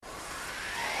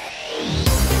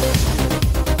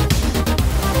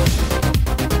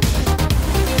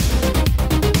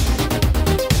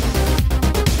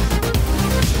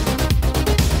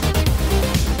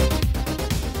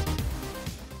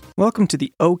Welcome to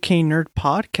the OK Nerd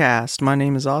Podcast. My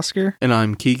name is Oscar. And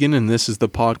I'm Keegan, and this is the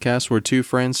podcast where two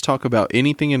friends talk about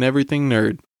anything and everything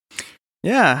nerd.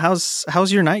 Yeah,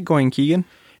 how's your night going, Keegan?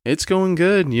 It's going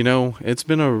good. You know, it's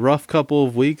been a rough couple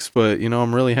of weeks, but, you know,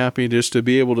 I'm really happy just to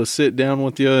be able to sit down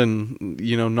with you and,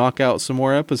 you know, knock out some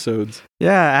more episodes.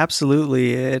 Yeah,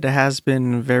 absolutely. It has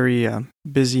been a very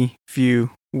busy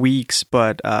few weeks,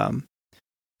 but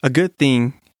a good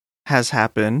thing has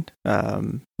happened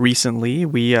recently.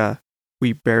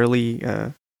 We barely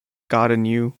got a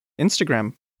new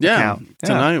Instagram account.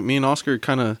 Tonight me and Oscar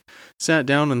kind of sat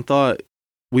down and thought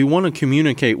we want to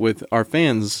communicate with our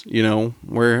fans, you know,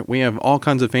 where we have all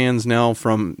kinds of fans now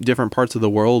from different parts of the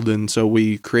world, and so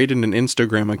we created an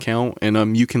Instagram account,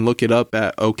 and you can look it up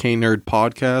at OK Nerd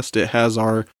Podcast. It has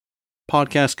our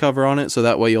podcast cover on it, so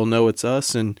that way you'll know it's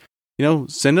us, and you know,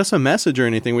 send us a message or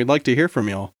anything. We'd like to hear from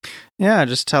y'all. Yeah,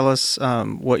 just tell us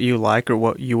what you like or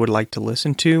what you would like to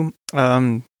listen to.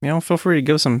 You know, feel free to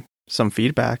give some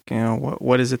feedback. You know,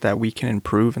 what is it that we can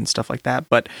improve and stuff like that.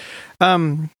 But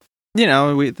you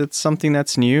know, that's something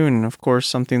that's new, and of course,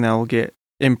 something that will get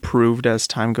improved as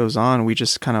time goes on. We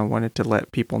just kind of wanted to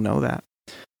let people know that.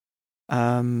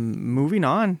 Moving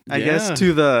on, I guess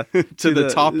to the to the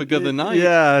topic of the night.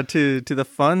 Yeah, to the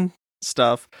fun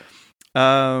stuff.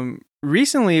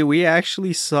 Recently, we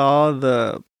actually saw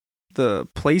the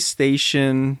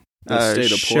PlayStation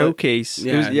showcase.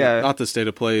 Yeah, not the State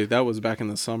of Play. That was back in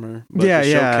the summer. But the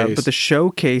showcase. But the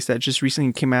showcase that just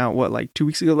recently came out, like 2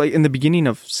 weeks ago, like in the beginning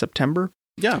of September.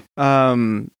 Yeah.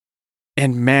 And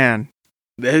man,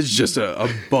 there's just a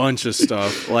bunch of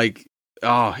stuff. Like,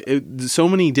 so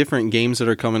many different games that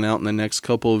are coming out in the next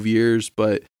couple of years,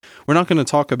 but we're not going to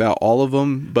talk about all of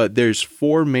them, but there's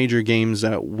 4 major games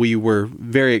that we were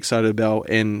very excited about,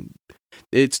 and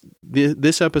it's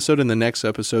this episode and the next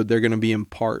episode, they're going to be in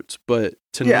parts, but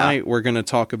tonight we're going to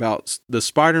talk about the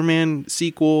Spider-Man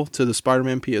sequel to the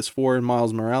Spider-Man PS4 and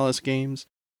Miles Morales games.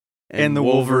 And the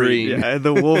Wolverine. Yeah,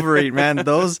 the Wolverine, man.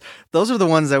 Those are the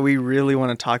ones that we really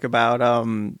want to talk about.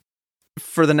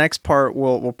 For the next part,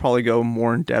 we'll probably go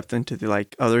more in depth into the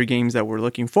like other games that we're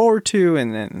looking forward to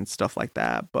and stuff like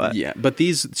that. But yeah, but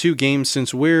these 2 games,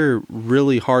 since we're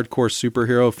really hardcore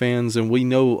superhero fans and we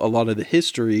know a lot of the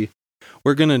history,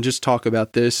 we're gonna just talk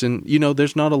about this. And you know,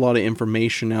 there's not a lot of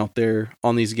information out there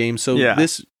on these games, so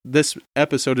this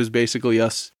episode is basically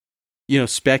us, you know,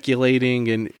 speculating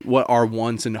and what our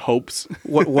wants and hopes,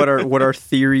 what our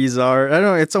theories are. I don't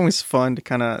know. It's always fun to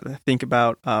kind of think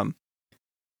about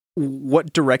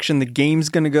what direction the game's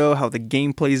gonna go, how the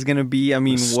gameplay is gonna be. I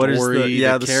mean, what is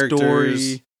the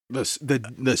story, the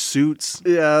suits,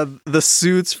 the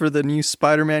suits for the new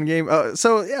Spider-Man game.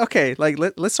 So okay, like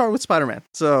let's start with Spider-Man.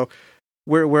 So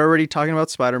we're already talking about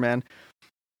Spider-Man.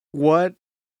 What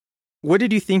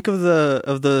did you think of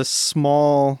the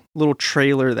small little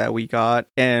trailer that we got,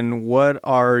 and what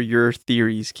are your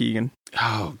theories, Keegan?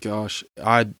 Oh gosh,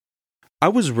 I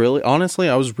was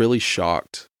really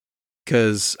shocked.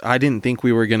 Because I didn't think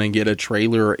we were going to get a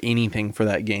trailer or anything for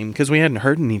that game, because we hadn't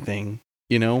heard anything,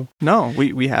 you know? No,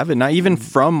 we haven't. Not even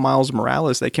from Miles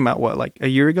Morales. They came out, like a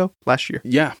year ago? Last year?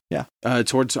 Yeah.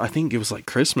 Towards, I think it was like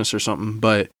Christmas or something.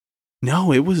 But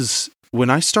no, it was, when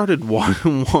I started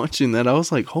watching that, I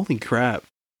was like, holy crap.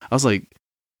 I was like,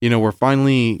 you know, we're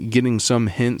finally getting some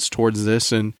hints towards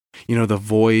this, and, you know, the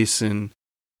voice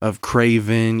of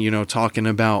Kraven, you know, talking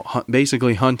about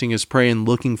basically hunting his prey and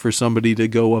looking for somebody to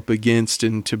go up against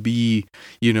and to be,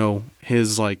 you know,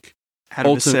 his like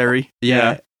adversary.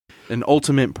 An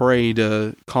ultimate prey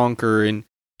to conquer. And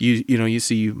you know, you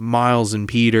see Miles and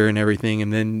Peter and everything,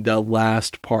 and then the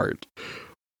last part,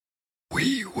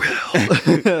 we will.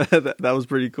 that was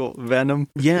pretty cool. Venom.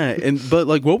 Yeah, but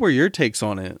like, what were your takes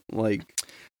on it? Like,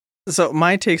 so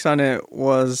my takes on it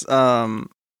was,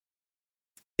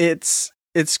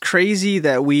 it's crazy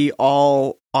that we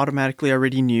all automatically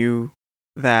already knew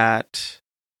that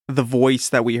the voice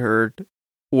that we heard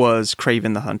was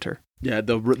Kraven the Hunter. Yeah,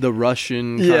 the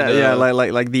Russian.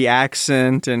 Like the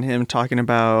accent and him talking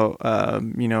about,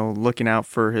 you know, looking out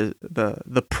for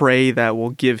the prey that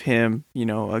will give him, you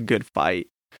know, a good fight.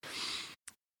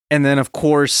 And then of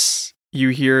course you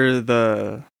hear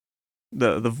the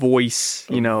voice,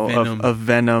 you know, of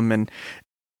Venom, and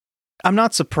I'm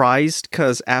not surprised,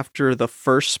 because after the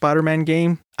first Spider-Man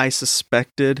game, I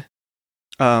suspected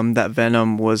that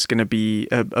Venom was going to be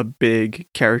a big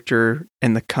character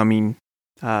in the coming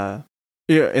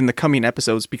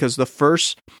episodes, because the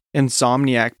first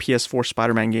Insomniac PS4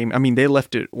 Spider-Man game, I mean, they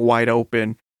left it wide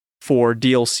open for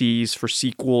DLCs, for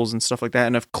sequels and stuff like that.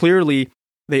 And if clearly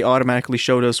they automatically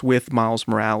showed us with Miles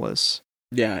Morales.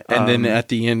 Yeah, and then at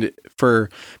the end, for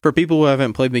people who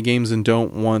haven't played the games and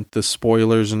don't want the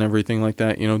spoilers and everything like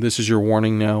that, this is your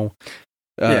warning now.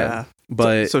 Yeah.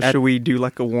 But so should we do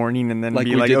like a warning and then like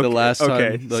be we like, did okay, the last time?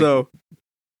 Okay, like, so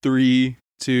 3,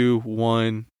 2,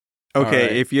 1. Okay,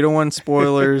 right. If you don't want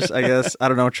spoilers, I guess, I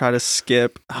don't know, try to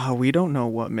skip. Oh, we don't know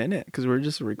what minute because we're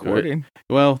just recording.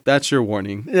 Well, that's your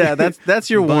warning. Yeah, that's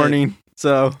your warning.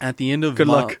 So at the end of good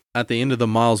luck. At the end of the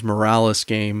Miles Morales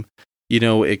game,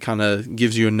 it kind of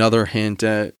gives you another hint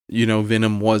at,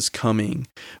 Venom was coming.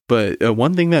 But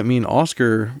one thing that me and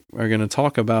Oscar are going to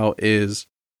talk about is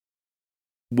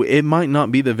it might not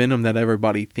be the Venom that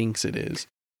everybody thinks it is.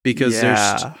 Because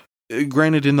there's,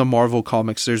 granted, in the Marvel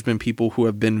comics, there's been people who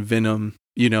have been Venom.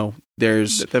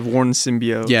 There's they've worn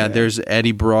symbiote. Yeah, there's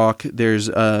Eddie Brock. There's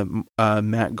Matt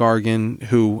Gargan,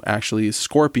 who actually is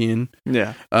Scorpion.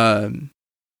 Yeah.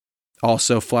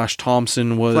 Also, Flash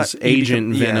Thompson was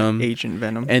Agent Venom. Yeah, Agent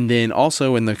Venom. And then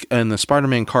also in the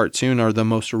Spider-Man cartoon, or the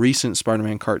most recent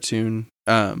Spider-Man cartoon,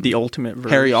 the Ultimate version,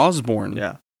 Harry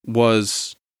Osborn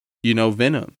was,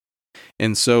 Venom.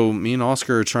 And so me and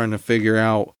Oscar are trying to figure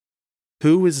out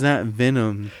who is that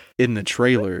Venom in the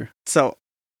trailer. So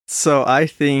I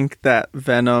think that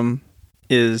Venom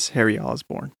is Harry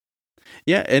Osborn.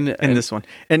 Yeah, and this one.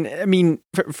 And I mean,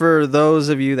 for those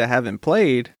of you that haven't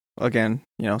played, again,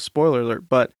 spoiler alert,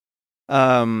 but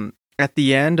at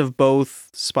the end of both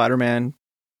Spider-Man,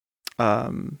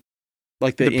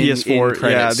 like the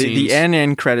PS4, the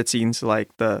end credit scenes, like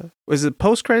was it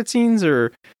post-credit scenes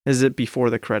or is it before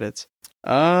the credits?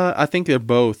 I think they're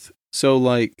both. So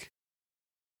like,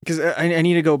 because I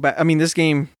need to go back. I mean, this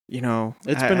game,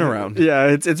 it's been around. Yeah,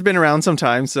 it's been around some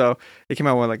time. So it came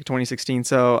out like 2016.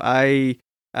 So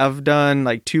I've done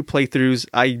like 2 playthroughs.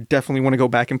 I definitely want to go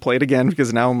back and play it again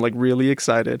because now I'm like really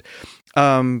excited.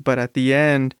 But at the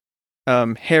end,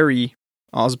 Harry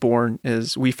Osborn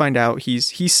we find out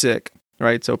he's sick,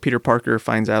 right? So Peter Parker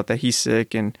finds out that he's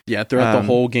sick, and throughout the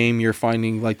whole game, you're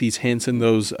finding like these hints in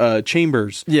those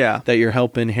chambers. Yeah, that you're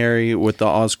helping Harry with the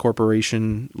Oz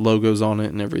Corporation logos on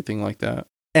it and everything like that.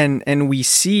 And we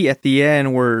see at the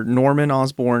end where Norman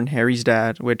Osborn, Harry's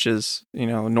dad, which is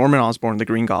Norman Osborn, the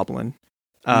Green Goblin.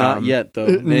 Not yet, though.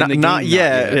 Not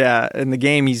yet. Yeah, in the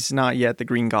game, he's not yet the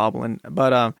Green Goblin.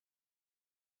 But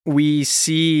we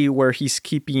see where he's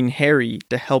keeping Harry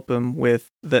to help him with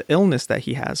the illness that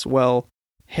he has. Well,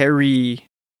 Harry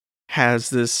has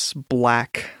this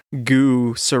black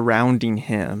goo surrounding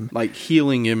him, like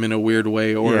healing him in a weird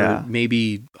way, or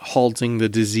maybe halting the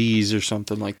disease or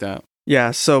something like that.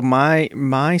 Yeah. So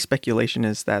my speculation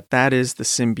is that is the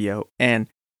symbiote, and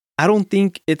I don't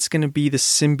think it's going to be the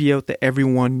symbiote that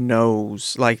everyone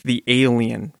knows, like the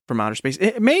alien from outer space.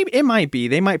 It might be.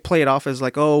 They might play it off as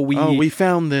like, we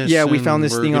found this. Yeah, we found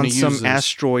this thing on some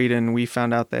asteroid, and we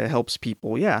found out that it helps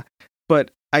people. Yeah,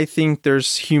 but I think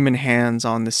there's human hands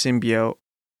on the symbiote,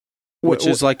 which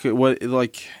is like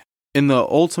in the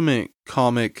Ultimate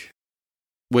comic,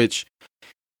 which,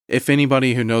 if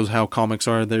anybody who knows how comics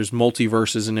are, there's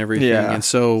multiverses and everything. Yeah. And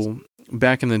so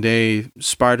back in the day,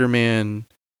 Spider-Man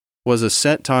was a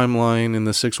set timeline in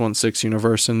the 616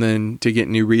 universe, and then to get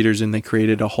new readers in, they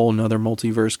created a whole nother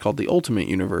multiverse called the Ultimate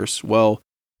Universe. Well,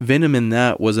 Venom in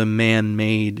that was a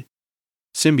man-made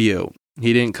symbiote.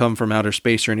 He didn't come from outer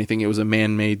space or anything. It was a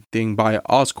man-made thing by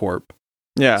Oscorp.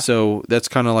 Yeah. So that's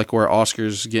kind of like where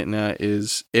Oscar's getting at,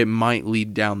 is it might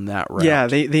lead down that route. Yeah,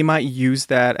 they might use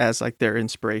that as like their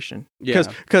inspiration. Yeah.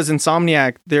 Because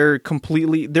Insomniac,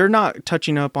 they're not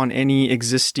touching up on any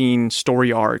existing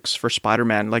story arcs for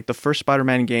Spider-Man. Like the first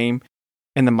Spider-Man game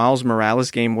and the Miles Morales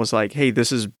game was like, hey,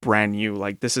 this is brand new.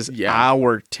 Like this is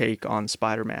our take on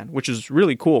Spider-Man, which is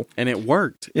really cool. And it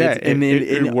worked. Yeah,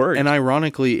 it worked. And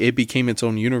ironically, it became its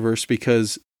own universe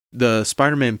because the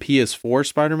Spider-Man PS4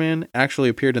 Spider-Man actually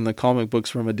appeared in the comic books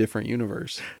from a different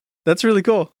universe. That's really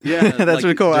cool. Yeah, that's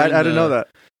really cool. I didn't know that.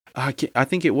 I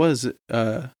think it was.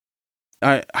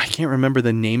 I can't remember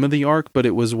the name of the arc, but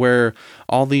it was where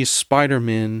all these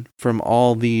Spider-Men from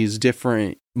all these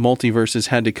different multiverses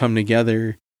had to come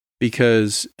together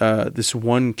because this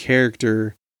one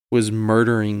character was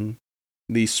murdering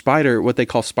these what they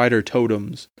call spider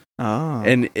totems. Oh,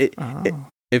 and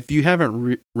if you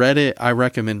haven't read it, I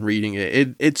recommend reading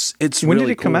it. It's when really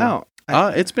did it come out?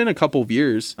 It's been a couple of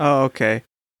years. Oh, okay.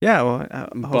 Yeah, well,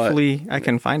 hopefully I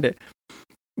can find it.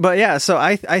 But yeah, so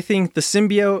I think the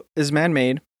symbiote is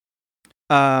man-made,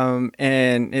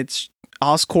 and it's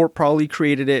Oscorp probably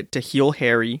created it to heal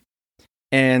Harry,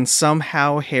 and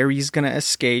somehow Harry's gonna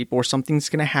escape, or something's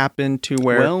gonna happen to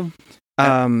where.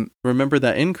 Remember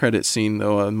that end credit scene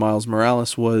though? Miles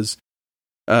Morales was.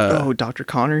 Dr.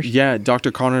 Connors. Yeah, Dr.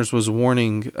 Connors was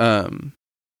warning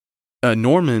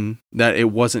Norman that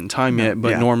it wasn't time yet,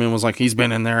 but Norman was like, he's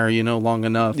been in there, long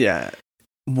enough. Yeah.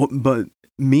 But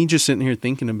me just sitting here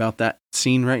thinking about that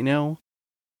scene right now.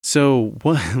 So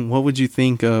what would you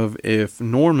think of if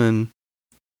Norman,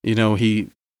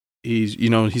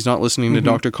 he's not listening to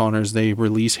Dr. Connors. They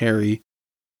release Harry.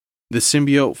 The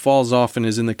symbiote falls off and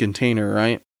is in the container,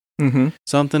 right? Mm-hmm.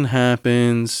 Something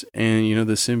happens, and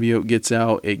the symbiote gets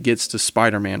out. It gets to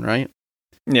Spider-Man, right?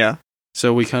 Yeah.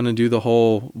 So we kind of do the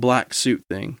whole black suit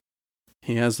thing.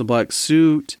 He has the black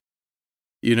suit.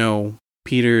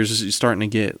 Peter's starting to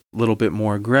get a little bit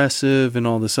more aggressive and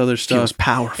all this other stuff. Feels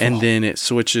powerful. And then it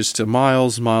switches to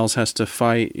Miles. Miles has to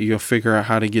fight. You figure out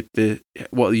how to get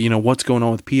what's going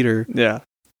on with Peter. Yeah.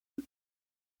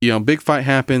 Big fight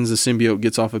happens. The symbiote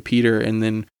gets off of Peter, and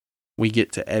then we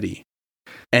get to Eddie.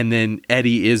 And then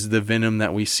Eddie is the Venom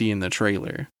that we see in the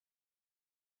trailer.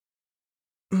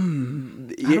 I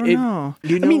don't know.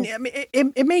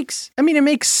 It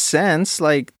makes sense.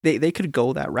 Like they could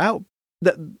go that route.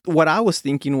 What I was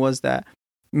thinking was that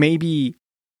maybe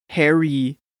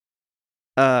Harry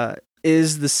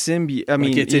is the symbiote. I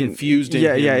mean, it's infused in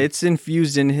him. Yeah, it's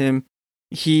infused in him.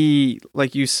 He,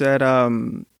 like you said,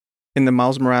 in the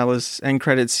Miles Morales end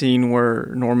credit scene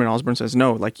where Norman Osborn says,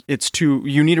 no, like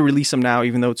you need to release him now,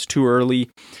 even though it's too early.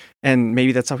 And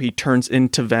maybe that's how he turns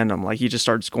into Venom. Like he just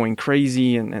starts going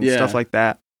crazy and stuff like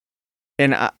that.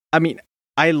 And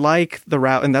I like the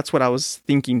route, and that's what I was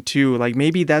thinking too. Like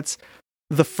maybe that's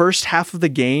the first half of the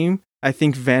game. I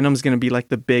think Venom's going to be like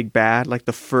the big bad, like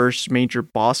the first major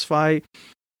boss fight.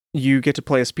 You get to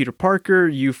play as Peter Parker.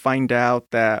 You find out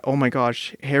that, oh my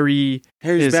gosh, Harry's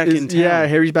back in town. Yeah,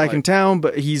 Harry's back in town,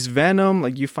 but he's Venom.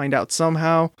 Like you find out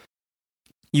somehow.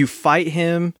 You fight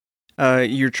him.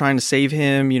 You're trying to save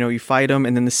him. You fight him,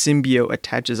 and then the symbiote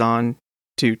attaches on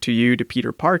to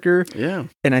Peter Parker. Yeah.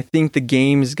 And I think the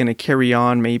game is going to carry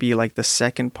on maybe like the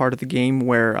second part of the game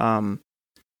where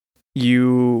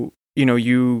you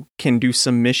can do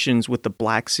some missions with the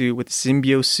black suit, with the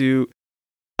symbiote suit.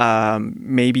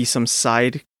 Maybe some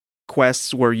side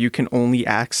quests where you can only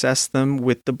access them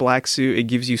with the black suit. It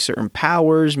gives you certain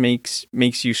powers, makes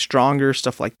you stronger,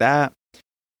 stuff like that.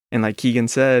 And like Keegan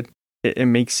said, it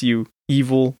makes you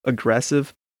evil,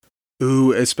 aggressive.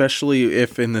 Ooh, especially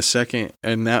if in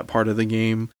that part of the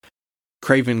game,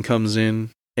 Kraven comes in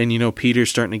and, Peter's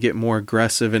starting to get more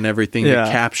aggressive and everything to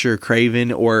capture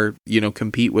Kraven or,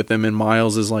 compete with him. And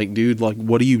Miles is like, dude, like,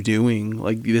 what are you doing?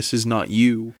 Like, this is not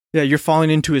you. Yeah, you're falling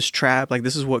into his trap. Like,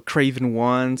 this is what Kraven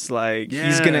wants. Like,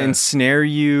 he's going to ensnare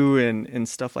you and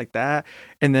stuff like that.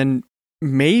 And then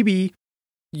maybe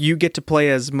you get to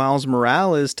play as Miles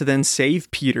Morales to then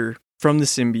save Peter from the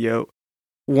symbiote.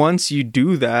 Once you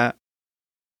do that,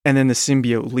 and then the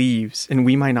symbiote leaves, and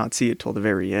we might not see it till the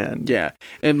very end. Yeah,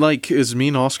 and like as me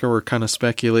and Oscar were kind of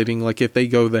speculating, like if they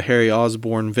go the Harry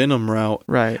Osborn Venom route,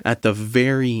 right at the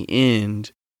very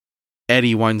end,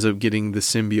 Eddie winds up getting the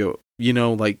symbiote.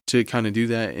 Like to kind of do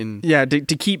that, and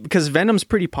to keep, because Venom's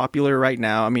pretty popular right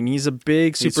now. I mean, he's a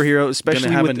big superhero, especially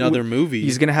gonna have another movie.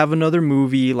 He's gonna have another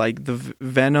movie. Like the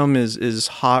Venom is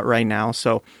hot right now,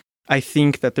 so I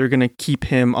think that they're gonna keep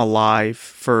him alive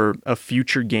for a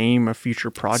future game, a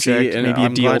future project, and maybe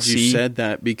I'm a DLC. Glad you said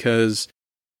that, because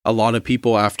a lot of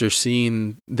people after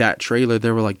seeing that trailer,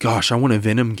 they were like, "Gosh, I want a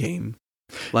Venom game."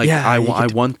 Like, I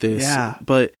want this. Yeah.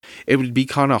 But it would be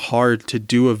kind of hard to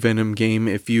do a Venom game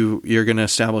if you're going to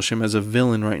establish him as a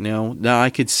villain right now. Now, I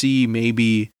could see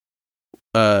maybe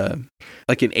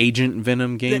like an Agent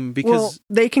Venom game, because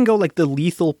they can go like the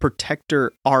Lethal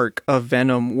Protector arc of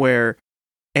Venom, where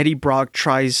Eddie Brock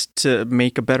tries to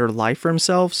make a better life for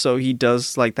himself. So he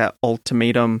does like that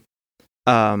ultimatum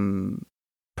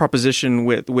proposition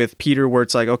with Peter, where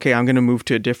it's like, okay, I'm going to move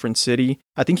to a different city.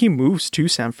 I think he moves to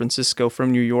San Francisco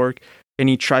from New York, and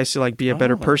he tries to like be a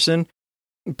better person.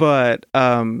 But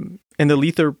in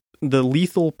the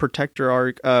Lethal Protector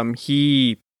arc,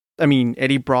 Eddie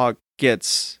Brock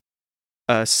gets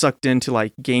sucked into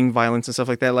like gang violence and stuff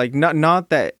like that. Like not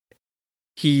that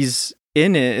he's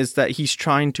in it, is that he's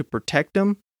trying to protect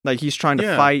him. Like he's trying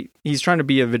to fight. He's trying to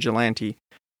be a vigilante.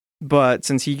 But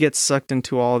since he gets sucked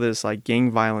into all this like gang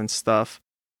violence stuff,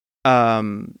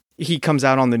 he comes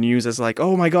out on the news as like,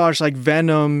 oh my gosh, like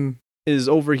Venom is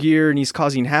over here and he's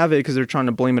causing havoc because they're trying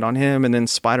to blame it on him. And then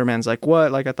Spider-Man's like,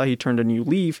 what? Like, I thought he turned a new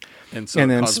leaf. And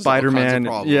then Spider-Man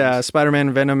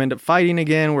and Venom end up fighting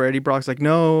again, where Eddie Brock's like,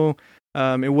 no,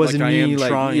 it wasn't me.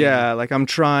 Like, I'm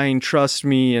trying, trust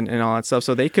me, and all that stuff.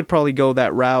 So they could probably go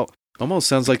that route. Almost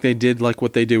sounds like they did like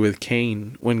what they did with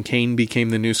Kane, when Kane became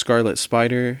the new Scarlet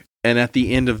Spider. And at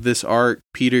the end of this arc,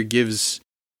 Peter either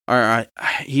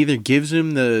gives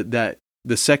him that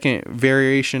the second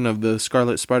variation of the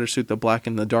Scarlet Spider suit, the black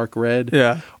and the dark red.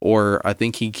 Yeah. Or I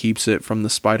think he keeps it from the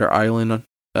Spider Island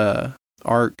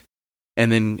arc.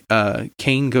 And then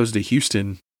Kane goes to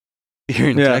Houston here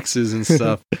in Texas and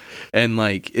stuff, and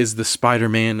like is the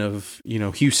Spider-Man of, you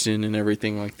know, Houston and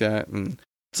everything like that. And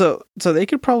so they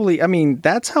could probably, I mean,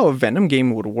 that's how a Venom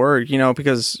game would work, you know,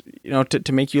 because, you know,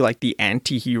 to make you like the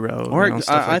anti-hero, or you know,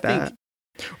 stuff like I that. think,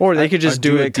 or they could just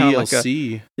do it kind of like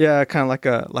a kind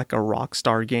of like a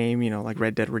Rockstar game, you know, like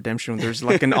Red Dead Redemption. There's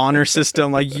like an honor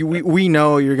system, like we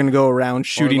know you're gonna go around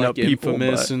shooting up people,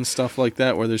 Infamous and stuff like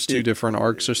that, where there's two different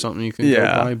arcs or something you can go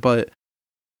by. But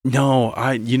no,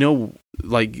 you know,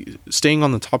 like staying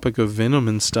on the topic of Venom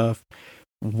and stuff,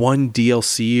 one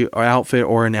DLC or outfit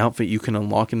or an outfit you can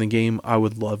unlock in the game, I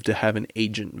would love to have an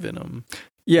Agent Venom.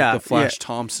 Yeah, like the Flash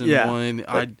Thompson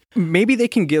one. Maybe they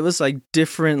can give us like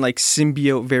different like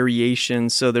symbiote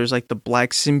variations. So there's like the black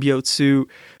symbiote suit.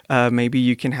 Maybe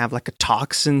you can have like a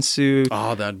toxin suit.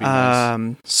 Oh, that'd be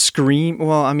nice. Scream.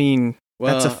 Well, I mean,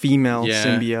 that's a female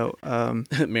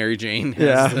symbiote. Mary Jane.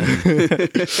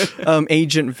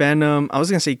 Agent Venom. I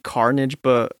was gonna say Carnage,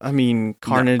 but I mean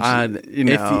Carnage.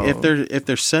 If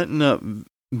they're setting up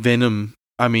Venom,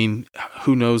 I mean,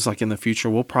 who knows? Like in the future,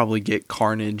 we'll probably get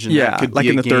Carnage. And that could like be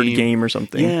in the game. third game or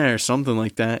something. Yeah, or something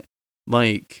like that.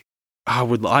 Like I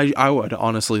would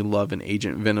honestly love an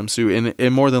Agent Venom suit,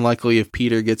 and more than likely, if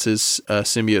Peter gets his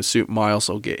symbiote suit, Miles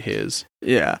will get his.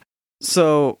 Yeah.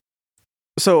 So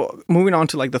moving on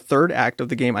to like the third act of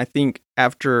the game, I think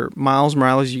after Miles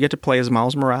Morales, you get to play as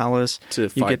Miles Morales to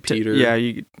fight Peter.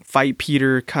 You fight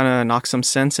Peter, kind of knock some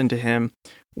sense into him.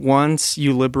 Once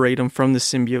you liberate him from the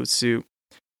symbiote suit,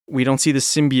 we don't see the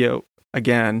symbiote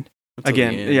again.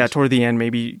 Toward the end,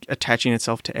 maybe attaching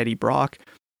itself to Eddie Brock.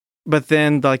 But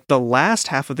then, like the last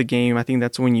half of the game, I think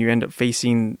that's when you end up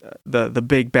facing the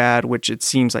big bad, which it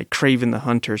seems like Kraven the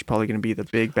Hunter is probably going to be the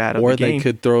big bad of the game. Or they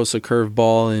could throw us a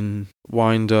curveball and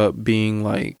wind up being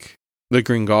like the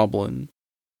Green Goblin.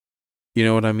 You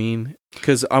know what I mean?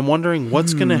 Because I'm wondering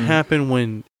what's going to happen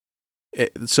when.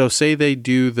 So say they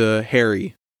do the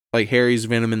Harry, like Harry's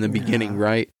Venom in the beginning,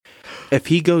 right? If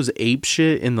he goes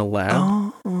apeshit in the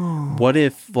lab, what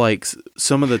if like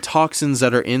some of the toxins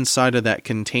that are inside of that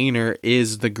container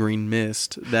is the green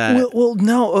mist? That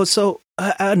no. Oh, so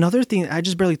another thing I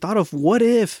just barely thought of. What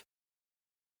if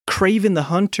Kraven the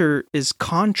Hunter is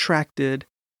contracted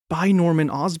by Norman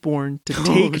Osborn to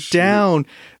take down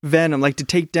Venom, like to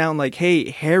take down like,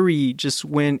 hey, Harry just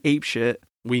went apeshit.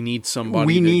 We need somebody.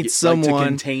 We need someone to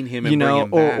contain him, and you know,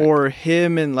 bring him back. or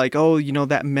him, and like, oh, you know,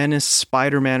 that menace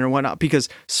Spider-Man or whatnot, because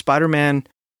Spider-Man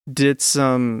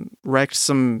wrecked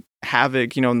some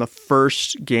havoc, you know, in the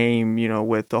first game, you know,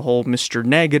 with the whole Mr.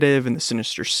 Negative and the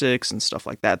Sinister Six and stuff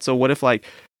like that. So what if like,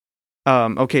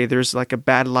 okay, there's like a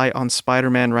bad light on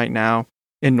Spider-Man right now,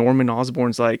 and Norman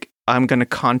Osborn's like, I'm gonna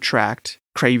contract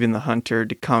Kraven the Hunter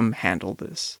to come handle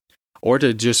this, or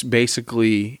to just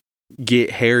basically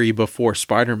get Harry before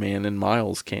Spider-Man and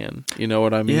Miles can. You know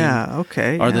what I mean? Yeah,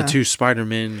 okay. Are the two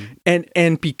Spider-Men.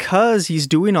 And because he's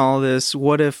doing all this,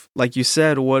 what if, like you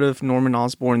said, what if Norman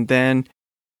Osborn then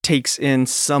takes in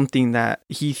something that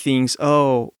he thinks,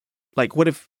 oh, like what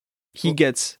if he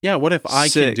gets what if I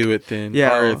sick? Can do it then?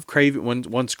 Yeah. Or if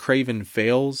once Kraven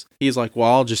fails, he's like, well,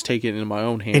 I'll just take it into my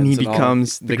own hands. And he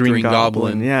becomes the Green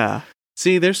Goblin. Yeah.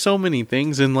 See, there's so many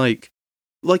things, and like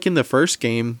in the first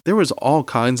game, there was all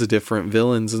kinds of different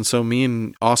villains, and so me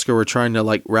and Oscar were trying to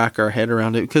like rack our head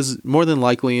around it, because more than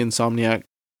likely Insomniac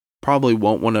probably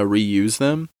won't want to reuse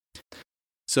them.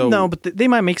 So no, but they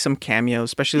might make some cameos,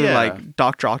 especially like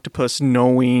Dr. Octopus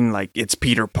knowing like it's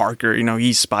Peter Parker, you know,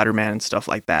 he's Spider-Man and stuff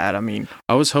like that. I mean,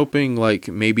 I was hoping like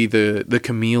maybe the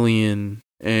Chameleon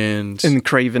and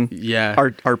Kraven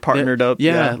are partnered up.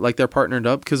 Yeah, like they're partnered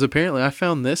up, because apparently I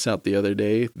found this out the other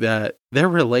day that they're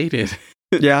related.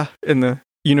 Yeah, in the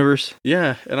universe.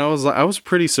 Yeah, and I was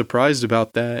pretty surprised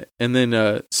about that. And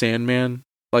then Sandman,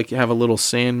 like have a little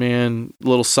Sandman,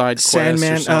 little side quest.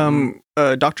 Sandman,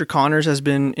 Dr. Connors has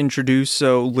been introduced,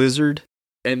 so Lizard.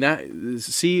 And that,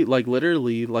 see, like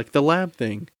literally, like the lab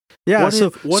thing. Yeah.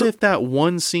 What if that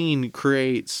one scene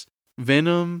creates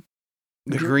Venom,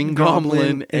 the Green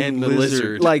Goblin, and the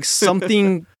Lizard? Like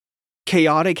something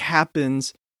chaotic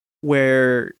happens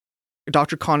where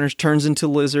Dr. Connors turns into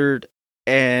Lizard,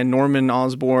 and Norman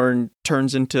Osborn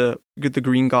turns into the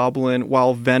Green Goblin,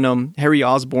 while Venom, Harry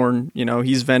Osborn, you know,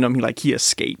 he's Venom. He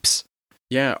escapes.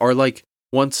 Yeah, or like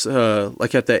once,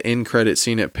 like at that end credit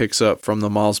scene, it picks up from the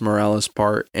Miles Morales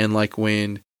part, and like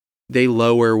when they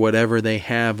lower whatever they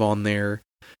have on there,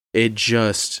 it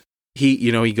just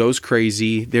he goes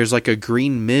crazy. There's like a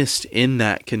green mist in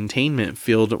that containment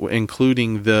field,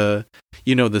 including the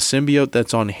symbiote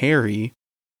that's on Harry.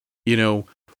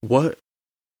 What,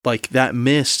 like that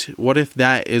mist, what if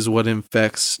that is what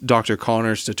infects Dr.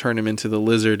 Connors to turn him into the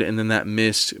lizard, and then that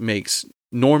mist makes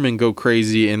Norman go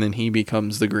crazy and then he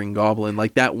becomes the Green Goblin?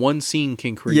 Like that one scene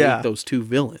can create those two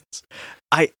villains.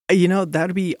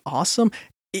 That'd be awesome.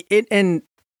 And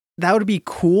that would be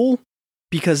cool,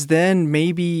 because then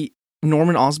maybe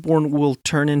Norman Osborn will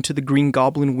turn into the Green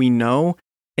Goblin we know,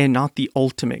 and not the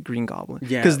ultimate Green Goblin.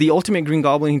 Yeah. Because the ultimate Green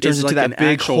Goblin, he turns into that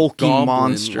big hulking goblin,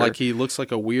 monster. Like he looks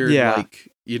like a weird,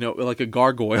 like a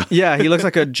gargoyle. Yeah, he looks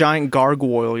like a giant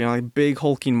gargoyle, like big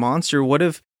hulking monster. What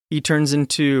if he turns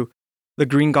into the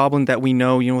Green Goblin that we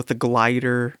know, with the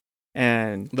glider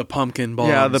and the pumpkin bombs?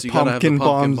 Yeah, the pumpkin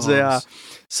bombs. Yeah.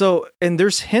 So, and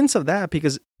there's hints of that,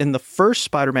 because in the first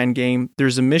Spider-Man game,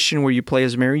 there's a mission where you play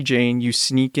as Mary Jane, you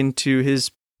sneak into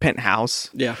his penthouse.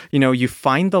 Yeah. You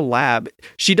find the lab.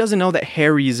 She doesn't know that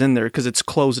Harry is in there because it's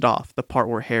closed off, the part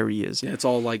where Harry is. Yeah, it's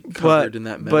all like covered in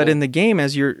that metal. But in the game,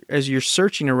 as you're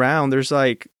searching around, there's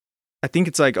like, I think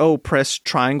it's like, press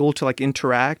triangle to like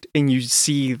interact, and you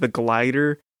see the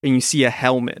glider and you see a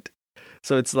helmet.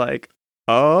 So it's like,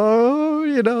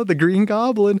 the Green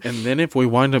Goblin. And then if we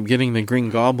wind up getting the Green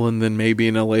Goblin, then maybe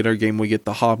in a later game we get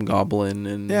the Hobgoblin.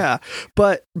 And yeah,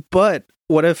 but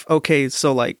what if,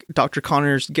 so like Dr.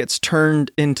 Connors gets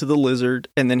turned into the lizard,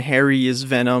 and then Harry is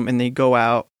Venom, and they go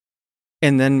out,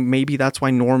 and then maybe that's why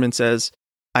Norman says,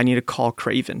 I need to call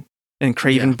Kraven, and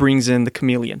Kraven brings in the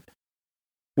Chameleon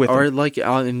with him. Like,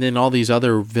 and then all these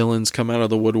other villains come out of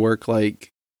the woodwork,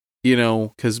 like,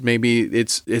 because maybe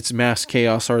it's mass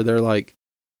chaos, or they're like,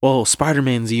 well,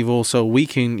 Spider-Man's evil, so we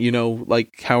can,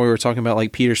 like how we were talking about,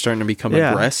 like Peter starting to become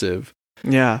aggressive.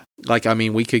 Yeah. Like, I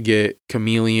mean, we could get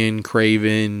Chameleon,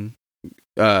 Kraven,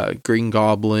 Green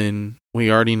Goblin.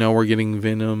 We already know we're getting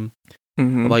Venom.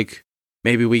 Mm-hmm. Like,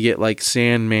 maybe we get like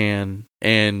Sandman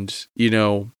and,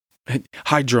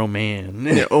 Hydro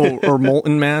Man. or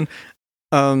Molten Man.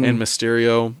 And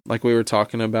Mysterio, like we were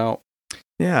talking about.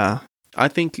 Yeah. I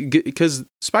think because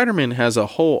Spider-Man has a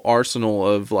whole arsenal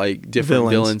of like different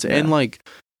villains. And like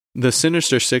the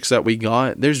Sinister Six that we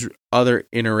got, there's other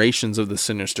iterations of the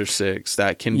Sinister Six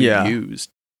that can be used.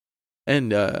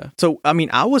 And so, I mean,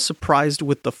 I was surprised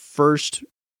with the first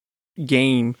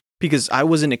game, because I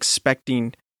wasn't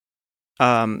expecting.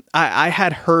 I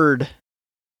had heard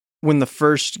when the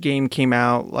first game came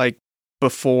out, like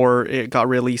before it got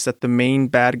released, that the main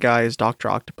bad guy is Dr.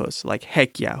 Octopus. Like,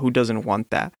 heck yeah, who doesn't want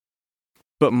that?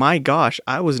 But my gosh,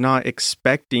 I was not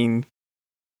expecting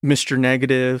Mr.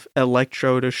 Negative,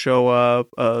 Electro to show up,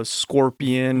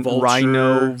 Scorpion, Vulture,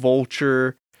 Rhino,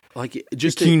 Vulture, like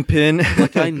just Kingpin.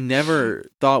 Like I never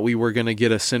thought we were gonna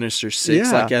get a Sinister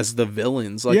Six like as the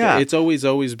villains. Like it's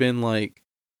always been like,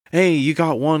 hey, you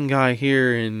got one guy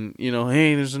here, and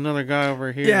hey, there's another guy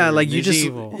over here. Yeah, like you just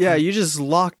evil. You just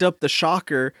locked up the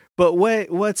Shocker. But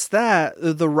wait, what's that?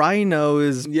 The Rhino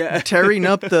is tearing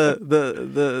up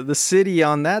the city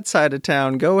on that side of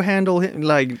town. Go handle him.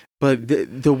 Like, but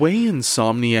the way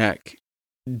Insomniac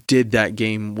did that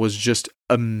game was just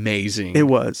amazing. It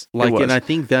was and I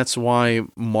think that's why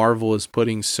Marvel is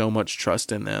putting so much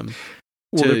trust in them.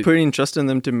 Well, they're putting trust in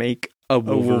them to make a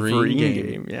Wolverine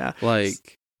game. Yeah,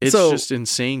 like it's just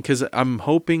insane, because I'm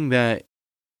hoping that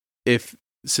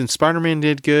since Spider-Man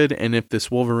did good, and if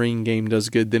this Wolverine game does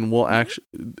good, then we'll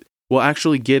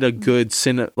actually get a good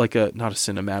not a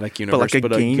cinematic universe,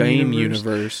 but a game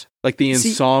universe. Like the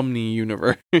Insomnia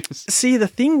universe. See, the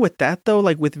thing with that though,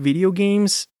 like with video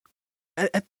games,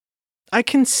 I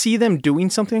can see them doing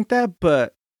something like that,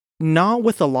 but not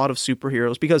with a lot of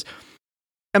superheroes, because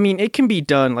I mean, it can be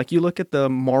done. Like you look at the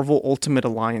Marvel Ultimate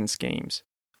Alliance games.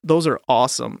 Those are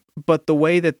awesome, but the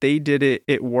way that they did it,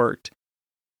 it worked.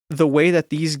 The way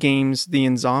that these games, the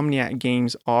Insomniac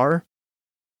games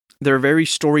they're very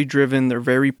story driven, they're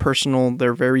very personal,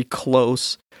 they're very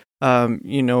close, to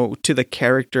the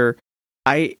character.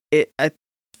 I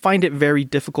find it very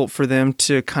difficult for them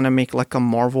to kind of make like a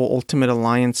Marvel Ultimate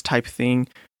Alliance type thing,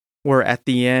 where at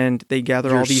the end they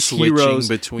gather all these heroes.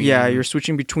 You're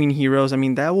switching between heroes. I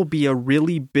mean, that will be a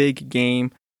really big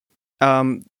game.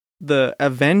 The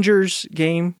Avengers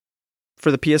game for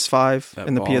the PS5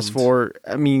 and the PS4,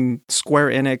 I mean, Square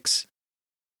Enix,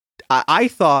 I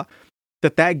thought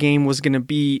that game was going to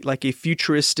be like a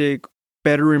futuristic,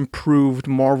 better improved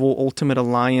Marvel Ultimate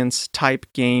Alliance type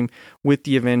game with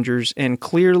the Avengers, and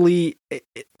clearly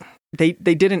they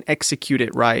didn't execute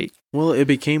it right. Well, it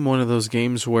became one of those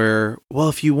games where, well,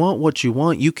 if you want what you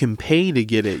want, you can pay to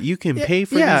get it. You can pay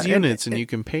for these units, and you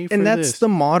can pay for this. And that's the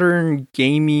modern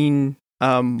gaming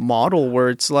model where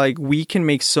it's like we can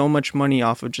make so much money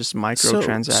off of just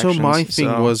microtransactions. So my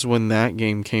thing was when that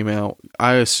game came out,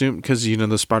 I assumed, because,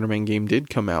 the Spider-Man game did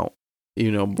come out,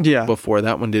 before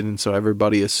that one did. And so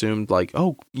everybody assumed like,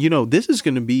 oh, this is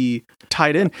going to be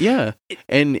tied in. Yeah.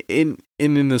 And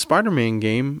in the Spider-Man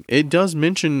game, it does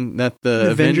mention that the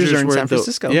Avengers are in were San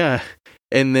Francisco. Yeah.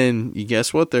 And then you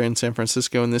guess what? They're in San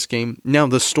Francisco in this game. Now,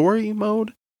 the story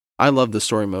mode, I love the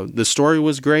story mode. The story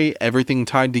was great. Everything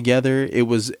tied together. It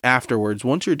was afterwards.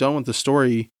 Once you're done with the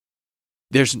story,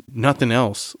 there's nothing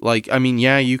else. Like, I mean,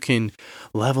 yeah, you can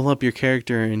level up your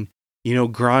character and,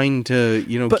 grind to,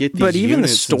 get these. But even the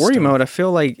units story mode, I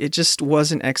feel like it just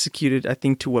wasn't executed, I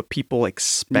think, to what people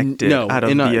expected out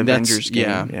of the Avengers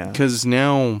game. Yeah. Because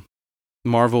now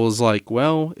Marvel is like,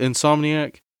 well,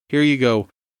 Insomniac, here you go.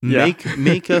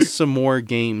 Make us some more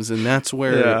games. And that's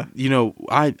where,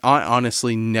 I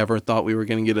honestly never thought we were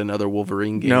going to get another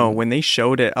Wolverine game. No, when they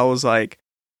showed it, I was like,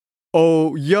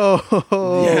 oh, yo.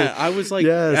 Yeah, I was like,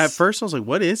 at first I was like,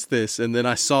 what is this? And then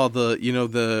I saw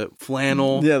the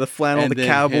flannel. Yeah, the flannel, the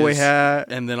cowboy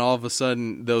hat. And then all of a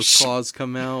sudden those claws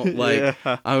come out. Like,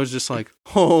 I was just like,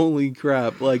 holy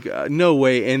crap. Like, no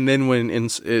way. And then when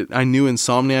I knew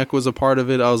Insomniac was a part of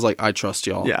it, I was like, I trust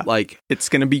y'all. Yeah. Like, it's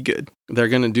going to be good. They're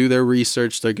going to do their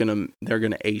research. They're going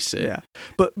to ace it. Yeah.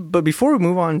 But before we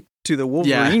move on to the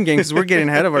Wolverine game, because we're getting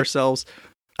ahead of ourselves.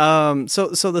 So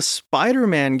the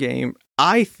Spider-Man game,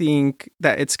 I think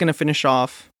that it's going to finish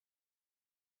off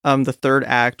the third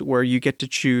act where you get to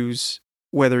choose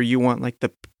whether you want like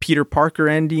the Peter Parker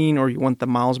ending or you want the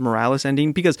Miles Morales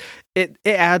ending, because it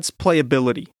adds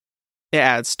playability. It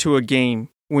adds to a game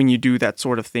when you do that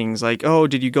sort of things. Like, oh,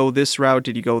 did you go this route?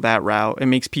 Did you go that route? It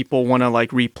makes people want to like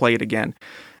replay it again.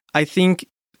 I think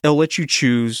it'll let you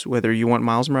choose whether you want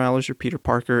Miles Morales or Peter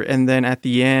Parker. And then at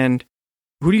the end,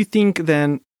 who do you think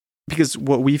then, because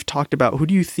what we've talked about, who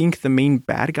do you think the main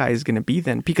bad guy is going to be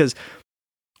then? Because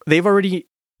they've already,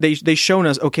 they shown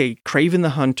us, okay, Kraven the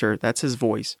Hunter, that's his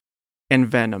voice, and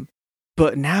Venom.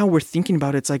 But now we're thinking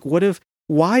about it, it's like,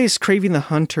 why is Kraven the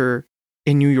Hunter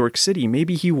in New York City?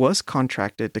 Maybe he was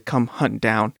contracted to come hunt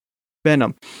down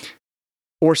Venom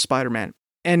or Spider-Man.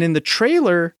 And in the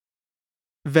trailer,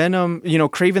 Venom,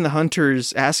 Kraven the Hunter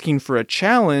is asking for a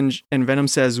challenge, and Venom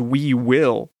says, we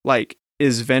will. Like,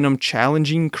 is Venom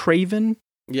challenging Kraven?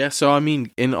 Yeah, so I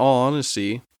mean, in all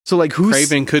honesty, so like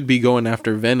Kraven could be going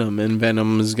after Venom, and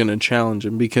Venom is going to challenge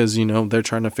him because, they're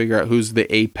trying to figure out who's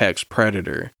the apex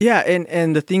predator. Yeah,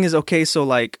 and the thing is, okay, so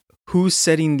like who's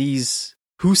setting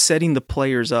the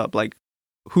players up? Like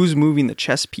who's moving the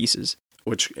chess pieces?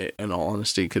 Which, in all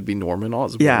honesty, could be Norman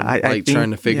Osborn. Yeah, I think, trying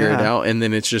to figure it out, and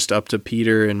then it's just up to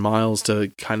Peter and Miles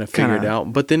to kind of figure it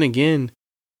out. But then again,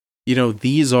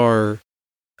 these are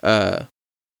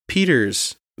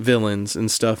Peter's villains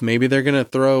and stuff. Maybe they're gonna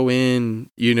throw in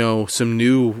some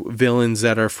new villains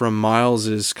that are from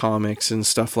Miles's comics and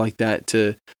stuff like that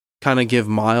to kind of give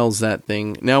Miles that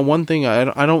thing. Now, one thing,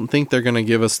 I don't think they're gonna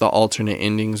give us the alternate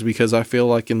endings, because I feel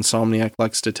like Insomniac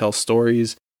likes to tell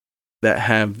stories that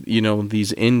have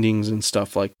these endings and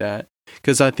stuff like that.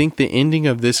 Because I think the ending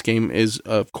of this game is,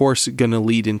 of course, gonna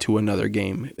lead into another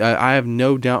game. I have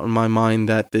no doubt in my mind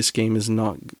that this game is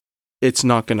not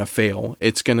going to fail.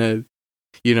 It's going to,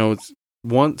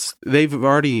 once they've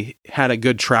already had a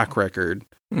good track record,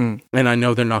 and I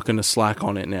know they're not going to slack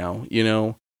on it now,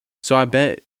 So I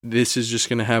bet this is just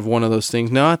going to have one of those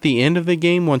things. Now, at the end of the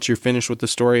game, once you're finished with the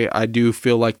story, I do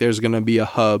feel like there's going to be a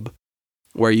hub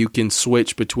where you can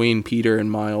switch between Peter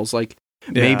and Miles. Like,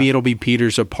 maybe it'll be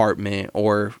Peter's apartment,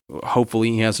 or hopefully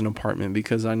he has an apartment,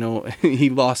 because I know he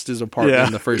lost his apartment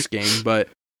in the first game, but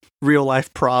real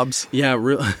life probs. Yeah,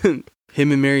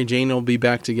 him and Mary Jane will be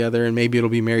back together, and maybe it'll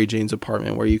be Mary Jane's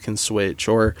apartment where you can switch,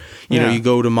 or you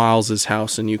go to Miles's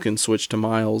house and you can switch to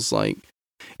Miles. Like,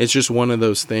 it's just one of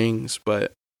those things.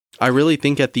 But I really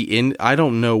think at the end, I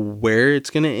don't know where it's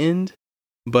going to end,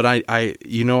 but I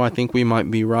think we might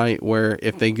be right, where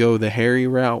if they go the Harry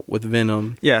route with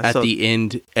Venom, the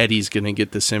end, Eddie's going to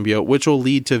get the symbiote, which will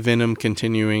lead to Venom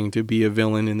continuing to be a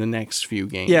villain in the next few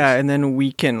games. Yeah, and then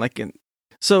we can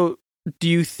so do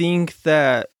you think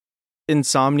that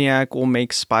Insomniac will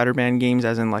make Spider-Man games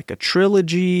as in like a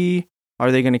trilogy?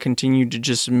 Are they going to continue to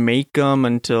just make them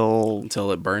until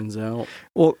it burns out?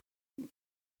 Well,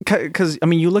 because I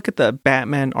mean, you look at the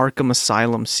Batman Arkham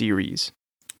Asylum series.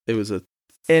 It was it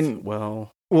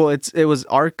was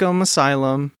Arkham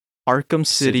Asylum, Arkham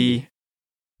City,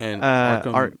 And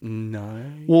Arkham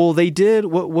Knight. Well, they did.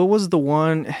 What was the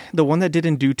one that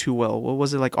didn't do too well? What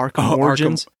was it, like Arkham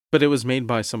Origins? But it was made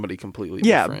by somebody completely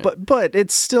different. different. but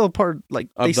it's still part, like,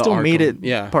 they still Arkham, made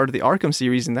it part of the Arkham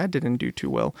series, and that didn't do too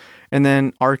well. And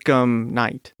then Arkham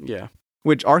Knight. Yeah.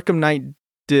 Which Arkham Knight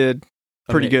did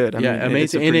pretty good.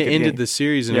 Amazing. And it ended the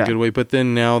series in a good way, but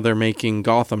then now they're making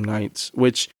Gotham Knights,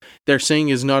 which they're saying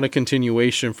is not a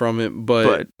continuation from it,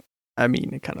 but I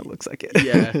mean, it kind of looks like it.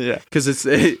 Yeah. Yeah. Because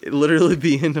it literally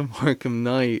the end of Arkham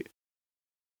Knight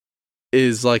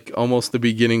is like almost the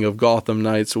beginning of Gotham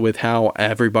Knights, with how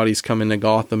everybody's coming to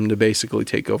Gotham to basically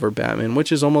take over Batman,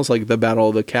 which is almost like the Battle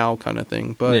of the Cow kind of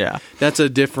thing. But that's a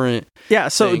different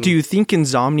so thing. Do you think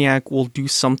Insomniac will do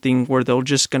something where they're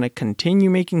just going to continue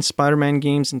making Spider-Man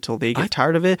games until they get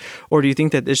tired of it? Or do you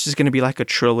think that it's just going to be like a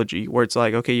trilogy where it's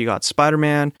like, okay, you got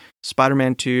Spider-Man,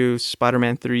 Spider-Man 2,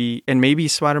 Spider-Man 3, and maybe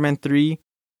Spider-Man 3,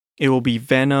 it will be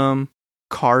Venom,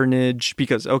 Carnage,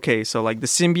 because, okay, so like the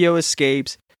symbiote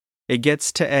escapes, it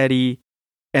gets to Eddie,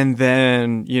 and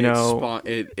then,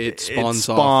 it spawns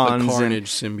off the Carnage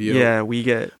symbiote. Yeah, we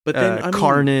get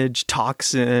Carnage,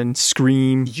 Toxin,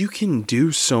 Scream. You can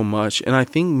do so much, and I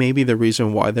think maybe the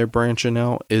reason why they're branching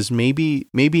out is maybe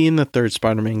in the third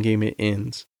Spider-Man game it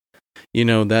ends.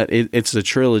 That it's a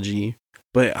trilogy,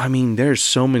 but I mean, there's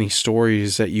so many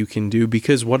stories that you can do,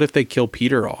 because what if they kill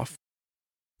Peter off?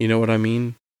 You know what I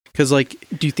mean? Because, like,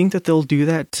 do you think that they'll do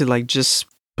that to, like, just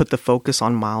put the focus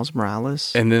on Miles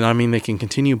Morales? And then, I mean, they can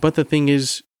continue. But the thing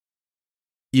is,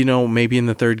 maybe in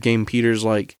the third game, Peter's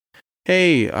like,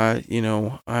 hey, I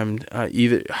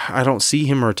don't see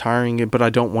him retiring it, but I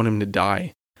don't want him to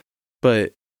die.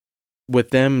 But with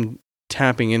them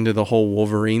tapping into the whole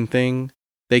Wolverine thing,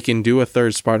 they can do a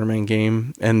third Spider-Man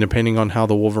game. And depending on how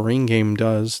the Wolverine game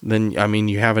does, then, I mean,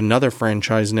 you have another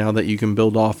franchise now that you can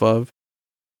build off of.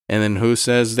 And then who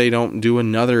says they don't do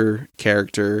another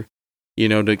character,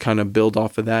 to kind of build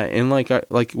off of that? And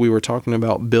like we were talking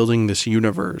about, building this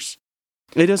universe.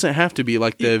 It doesn't have to be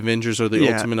like the Avengers or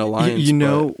the Ultimate Alliance. You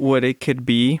know what it could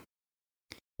be?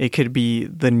 It could be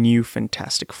the new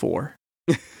Fantastic Four.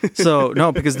 So,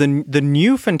 no, because the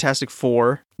new Fantastic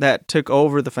Four that took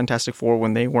over the Fantastic Four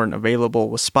when they weren't available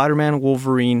was Spider-Man,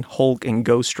 Wolverine, Hulk, and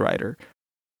Ghost Rider.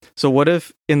 So what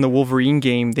if in the Wolverine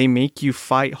game they make you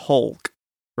fight Hulk,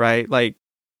 right? Like,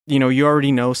 you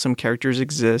already know some characters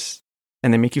exist,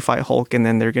 and they make you fight Hulk, and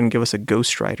then they're going to give us a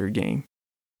Ghost Rider game.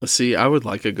 See, I would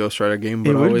like a Ghost Rider game,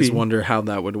 but I always wonder how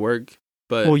that would work.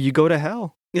 But well, you go to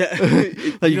hell. Yeah.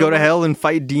 Like, you go to hell and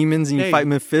fight demons, and you fight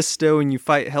Mephisto, and you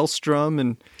fight Hellstrom,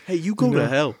 and... Hey, you go to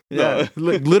hell. Yeah,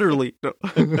 literally.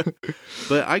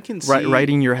 But I can see...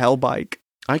 Riding your hell bike.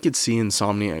 I could see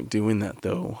Insomniac doing that,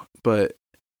 though. But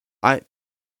I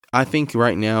think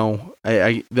right now,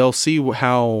 they'll see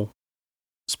how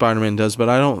Spider-Man does, but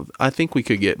I think we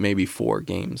could get maybe 4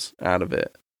 games out of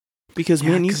it. Because,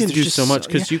 man, you can do so much,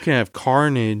 because you can have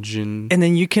Carnage and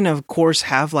then you can, of course,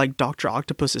 have, like, Dr.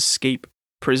 Octopus escape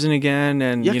prison again,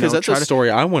 and because that's a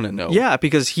story I want to know. Yeah,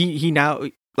 because he now,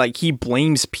 like, he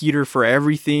blames Peter for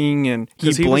everything, and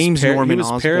he blames Norman Osborn.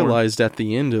 He was paralyzed at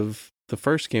the end of the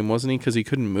first game, wasn't he? Because he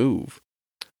couldn't move.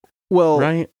 Well,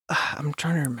 right? I'm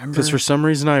trying to remember. Because for some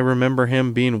reason I remember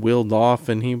him being wheeled off,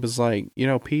 and he was like,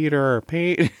 Peter,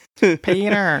 Peter,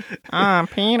 Peter,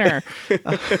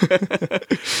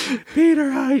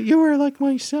 Peter, you were like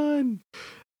my son.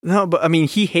 No, but I mean,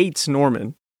 he hates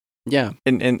Norman. Yeah.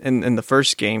 In the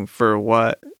first game for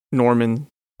what Norman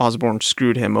Osborn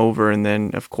screwed him over, and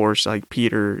then of course, like,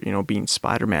 Peter, being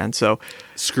Spider-Man, so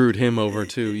screwed him over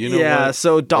too. What?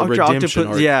 So Dr.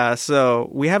 Octopus. Yeah, so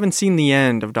we haven't seen the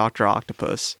end of Dr.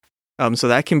 Octopus. So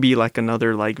that can be like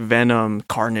another, like, Venom,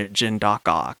 Carnage, and Doc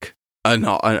Ock.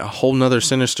 A whole nother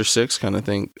Sinister Six kind of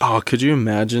thing. Oh, could you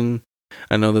imagine?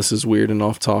 I know this is weird and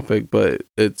off topic, but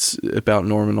it's about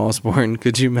Norman Osborn.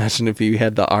 Could you imagine if he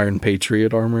had the Iron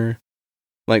Patriot armor?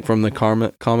 Like from the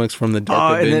comics from the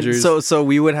Dark Avengers. Then, so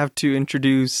we would have to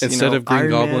introduce, instead of Green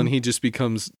Iron Goblin, Man. he just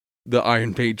becomes the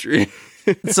Iron Patriot.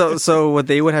 so what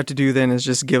they would have to do then is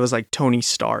just give us, like, Tony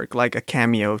Stark, like a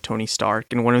cameo of Tony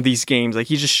Stark in one of these games. Like,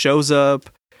 he just shows up,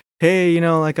 hey,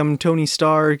 like, I'm Tony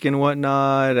Stark and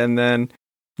whatnot, and then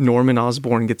Norman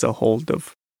Osborn gets a hold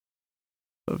of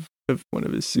one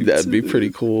of his suits. That'd be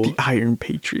pretty cool. The Iron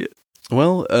Patriot.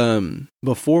 Well,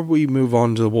 before we move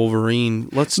on to Wolverine,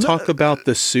 let's talk about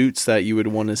the suits that you would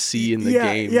want to see in the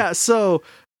game. Yeah, so,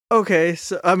 okay,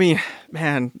 so, I mean,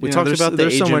 man, we talked about the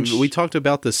agent, we talked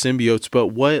about the symbiotes, but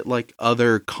what, like,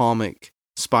 other comic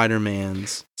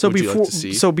Spider-Mans would you like to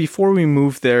see? So before we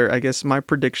move there, I guess my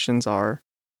predictions are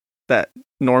that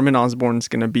Norman Osborn's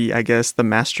going to be, I guess, the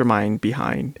mastermind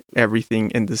behind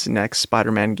everything in this next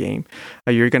Spider-Man game.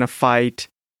 You're going to fight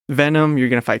Venom. You're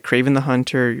going to fight Kraven the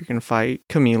Hunter. You're going to fight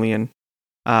Chameleon.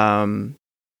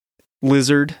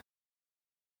 Lizard.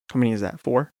 How many is that?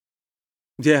 4?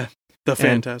 Yeah. The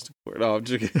Fantastic Four. No, I'm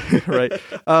joking. Right.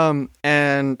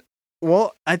 And,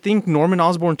 well, I think Norman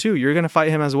Osborn, too. You're going to fight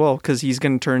him as well because he's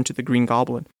going to turn to the Green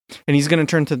Goblin. And he's going to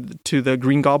turn to the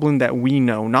Green Goblin that we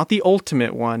know. Not the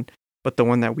ultimate one, but the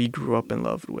one that we grew up and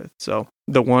loved with. So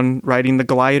the one riding the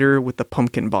glider with the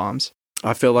pumpkin bombs.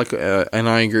 I feel like, and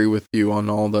I agree with you on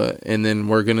all and then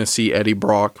we're going to see Eddie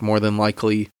Brock more than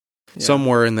likely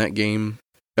somewhere in that game.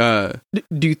 Do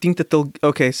you think that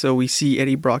okay, so we see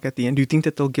Eddie Brock at the end. Do you think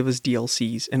that they'll give us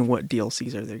DLCs, and what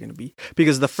DLCs are there going to be?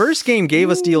 Because the first game gave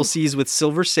us DLCs with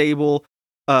Silver Sable,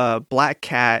 Black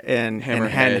Cat, and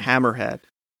Hammerhead.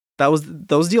 Those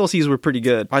DLCs were pretty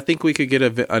good. I think we could get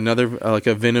another like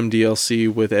a Venom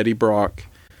DLC with Eddie Brock,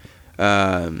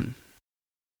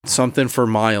 something for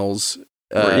Miles,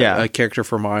 a character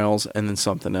for Miles, and then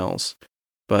something else.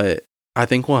 But I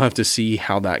think we'll have to see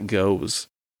how that goes,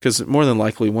 because more than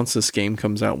likely, once this game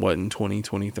comes out, in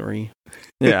 2023?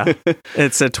 Yeah,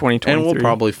 it's a 2023, and we'll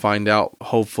probably find out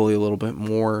hopefully a little bit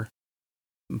more.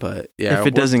 But yeah, if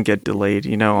it doesn't get delayed,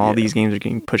 all these games are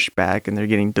getting pushed back and they're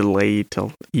getting delayed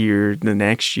till the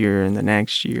next year and the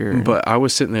next year. But I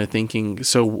was sitting there thinking,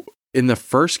 so in the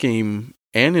first game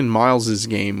and in Miles's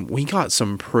game, we got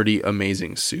some pretty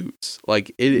amazing suits.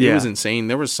 Like it was insane.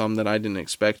 There was some that I didn't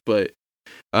expect, but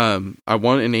I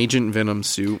want an Agent Venom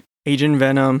suit. Agent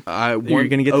Venom. You're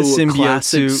gonna get the symbiote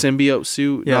suit. Symbiote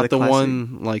suit, not the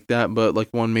one like that, but like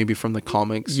one maybe from the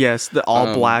comics. Yes, the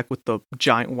all black with the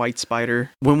giant white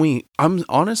spider. I'm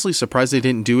honestly surprised they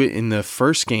didn't do it in the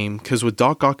first game, because with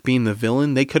Doc Ock being the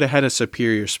villain, they could have had a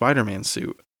superior Spider-Man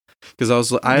suit. Because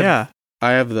I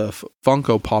have the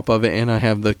Funko Pop of it, and I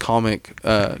have the comic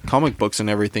books and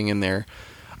everything in there.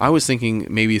 I was thinking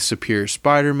maybe Superior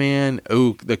Spider-Man.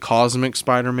 Oh, the Cosmic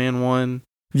Spider-Man one.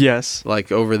 Yes.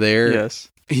 Like over there. Yes.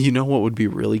 You know what would be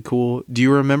really cool? Do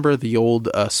you remember the old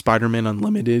Spider-Man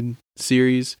Unlimited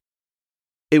series?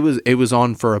 It was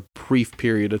on for a brief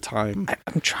period of time.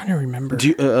 I'm trying to remember.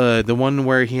 The one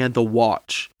where he had the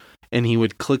watch, and he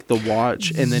would click the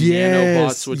watch, and then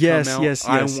nanobots would come out.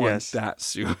 I want that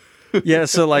suit. Yeah,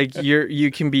 so like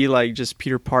you can be like just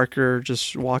Peter Parker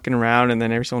just walking around, and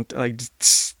then every someone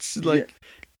like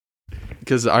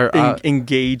because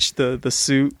engage the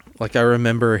suit. Like I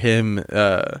remember him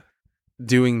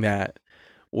doing that,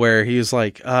 where he was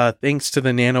like, thanks to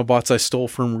the nanobots I stole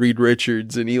from Reed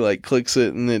Richards, and he like clicks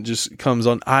it and it just comes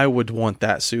on. I would want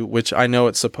that suit, which I know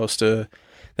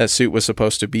that suit was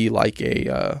supposed to be like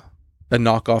a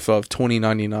knockoff of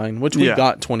 2099, which we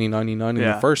got 2099 in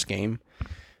the first game.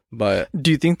 But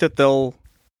do you think that they'll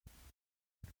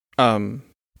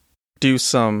do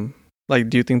some, like,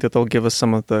 do you think that they'll give us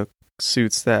some of the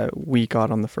suits that we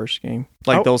got on the first game?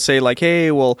 Like they'll say like, hey,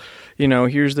 well,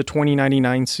 here's the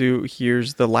 2099 suit,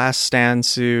 here's the Last Stand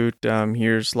suit,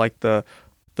 here's like the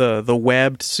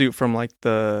webbed suit from like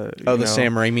the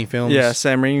Sam Raimi films. Yeah,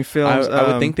 Sam Raimi films.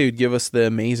 I would think they would give us the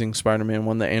Amazing Spider-Man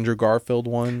one, the Andrew Garfield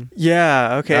one.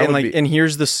 Yeah, okay. And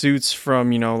here's the suits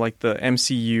from, like the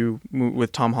MCU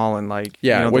with Tom Holland, like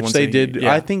which they did.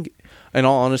 Yeah. I think, in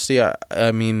all honesty,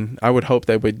 I mean, I would hope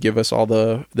they would give us all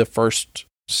the first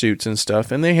suits and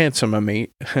stuff, and they had some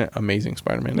amazing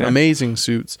Spider-Man, amazing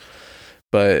suits.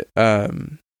 But I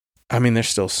mean, there's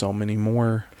still so many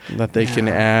more that they can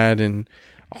add, and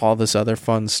all this other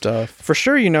fun stuff. For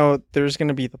sure, there's going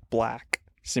to be the black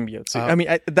symbiote suit. I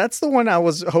mean, that's the one I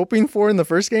was hoping for in the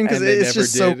first game, because it's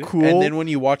just so cool. And then when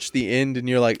you watch the end and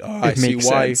you're like, oh, I see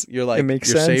why. You're like, you're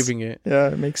saving it. Yeah,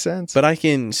 it makes sense. But I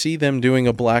can see them doing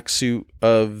a black suit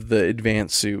of the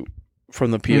advanced suit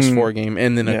from the PS4 game,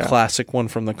 and then a classic one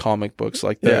from the comic books,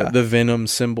 like the Venom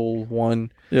symbol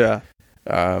one. Yeah.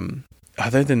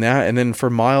 Other than that, and then for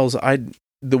Miles,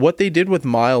 what they did with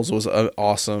Miles was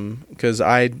awesome, because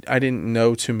I didn't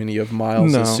know too many of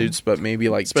Miles' suits, but maybe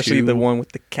like especially the one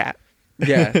with the cat.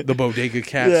 Yeah, the bodega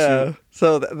cat suit.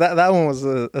 So that one was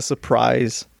a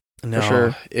surprise. For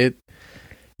sure. It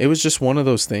was just one of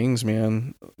those things,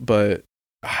 man. But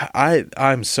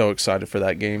I'm so excited for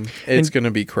that game. It's going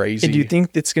to be crazy. And do you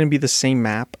think it's going to be the same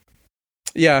map?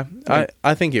 Yeah,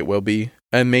 I think it will be.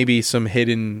 And maybe some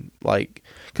hidden, like,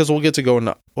 because we'll get to go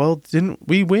in.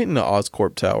 We went into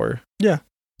Oscorp Tower? Yeah.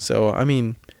 So, I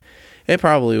mean, it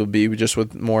probably would be just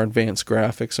with more advanced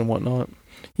graphics and whatnot.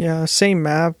 Yeah, same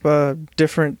map,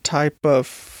 different type of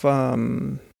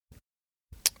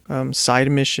side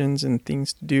missions and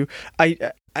things to do.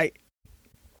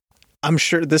 I'm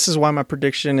sure this is why my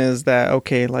prediction is that,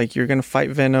 okay, like you're going to fight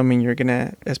Venom and you're going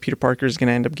to, as Peter Parker, is going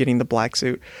to end up getting the black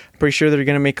suit. I'm pretty sure they're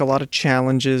going to make a lot of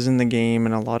challenges in the game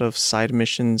and a lot of side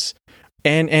missions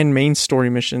and main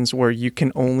story missions where you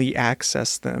can only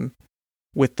access them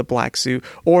with the black suit.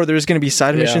 Or there's going to be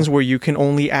side missions where you can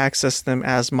only access them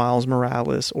as Miles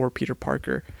Morales or Peter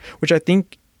Parker, which I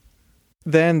think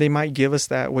then they might give us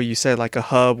that, what you said, like a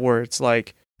hub where it's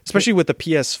like, especially with the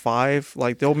PS5,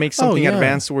 like they'll make something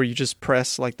advanced where you just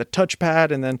press like the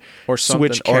touchpad and then or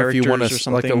switch characters, or if you want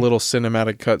something. like a little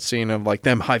cinematic cutscene of like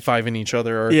them high-fiving each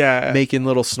other or making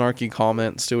little snarky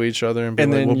comments to each other and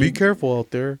being like, well, be careful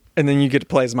out there. And then you get to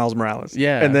play as Miles Morales.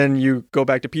 Yeah. And then you go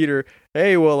back to Peter.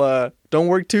 Hey, well, don't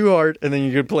work too hard. And then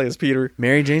you get to play as Peter.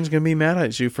 Mary Jane's going to be mad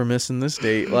at you for missing this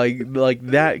date. Like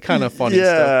that kind of funny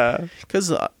stuff.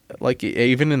 Because like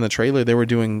even in the trailer, they were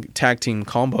doing tag team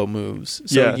combo moves.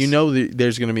 So you know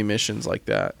there's going to be missions like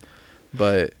that.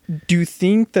 But do you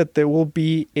think that there will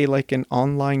be an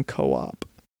online co-op?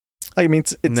 I mean,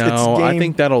 it's I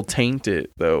think that'll taint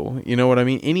it, though. You know what I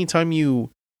mean? Anytime you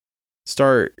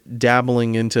start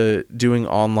dabbling into doing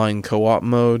online co-op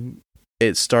mode,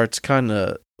 it starts kind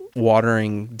of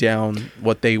watering down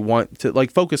what they want to like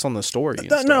focus on the story.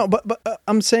 No, but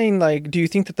I'm saying, like, do you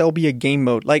think that there'll be a game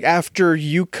mode? Like, after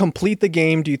you complete the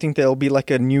game, do you think there'll be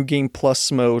like a new game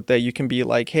plus mode that you can be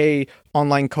like, hey,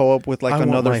 online co-op with like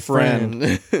another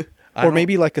friend. Or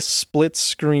maybe like a split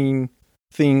screen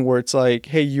thing where it's like,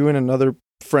 hey, you and another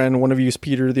friend, one of you is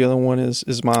Peter, the other one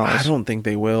is Miles. I don't think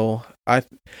they will. I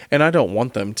don't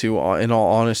want them to, in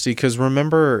all honesty, because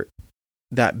remember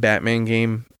that Batman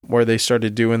game where they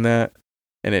started doing that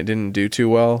and it didn't do too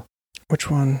well? Which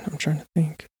one? I'm trying to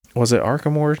think. Was it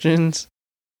Arkham Origins?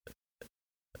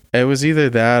 It was either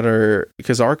that or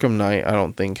because Arkham Knight, I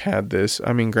don't think had this.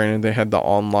 I mean, granted, they had the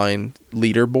online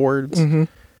leaderboards,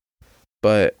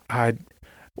 but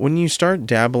when you start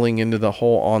dabbling into the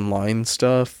whole online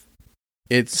stuff,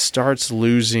 it starts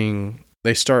losing.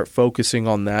 They start focusing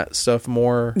on that stuff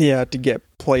more. Yeah, to get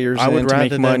players to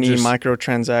make money,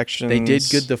 microtransactions. They did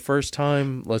good the first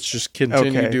time. Let's just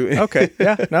continue doing. Okay,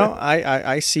 yeah, no,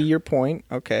 I see your point.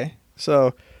 Okay,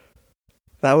 so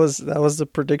that was the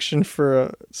prediction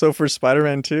for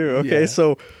Spider-Man 2. Okay,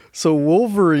 so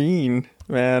Wolverine,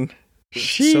 man.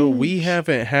 Sheesh. So we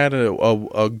haven't had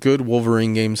a good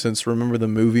Wolverine game since, remember the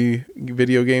movie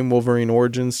video game Wolverine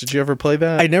Origins? Did you ever play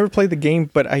that? I never played the game,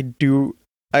 but I do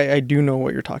know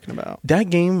what you're talking about. That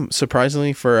game,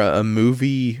 surprisingly, for a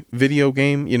movie video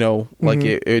game, like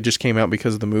it just came out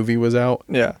because the movie was out.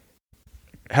 Yeah.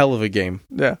 Hell of a game.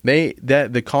 Yeah.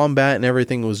 The combat and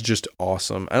everything was just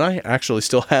awesome. And I actually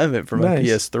still have it from my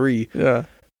PS3. Yeah.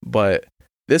 But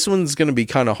this one's going to be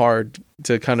kind of hard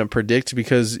to kind of predict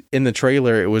because in the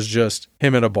trailer, it was just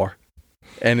him at a bar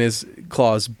and his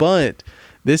claws. But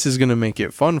this is going to make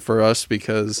it fun for us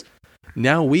because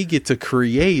now we get to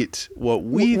create what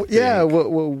we think. Yeah, what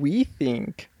we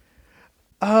think.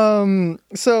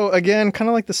 So again, kind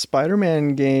of like the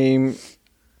Spider-Man game,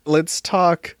 let's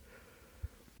talk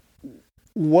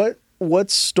what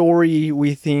story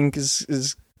we think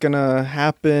is gonna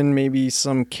happen, maybe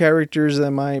some characters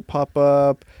that might pop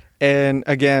up, and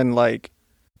again, like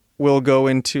we'll go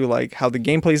into like how the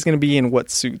gameplay is gonna be and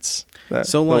what suits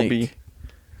that will be.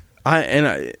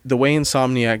 The way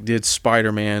Insomniac did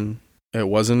Spider-Man, it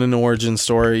wasn't an origin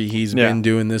story. He's been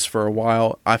doing this for a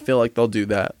while. I feel like they'll do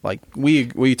that. Like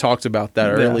we talked about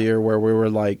that earlier, where we were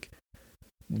like,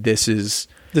 this is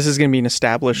going to be an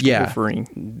established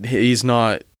Wolverine. He's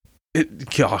not.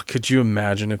 God, could you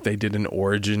imagine if they did an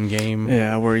origin game?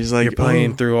 Yeah, where he's like, you're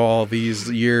playing through all these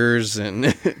years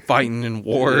and fighting in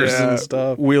wars and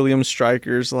stuff. William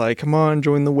Stryker's like, come on,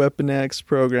 join the Weapon X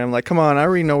program. Like, come on, I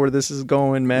already know where this is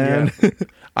going, man. Yeah.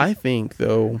 I think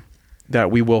though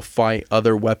that we will fight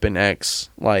other Weapon X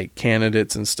like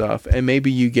candidates and stuff, and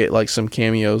maybe you get like some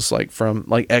cameos like from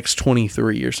like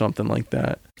X-23 or something like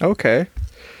that. Okay.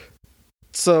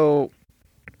 So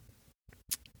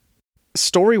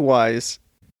story-wise,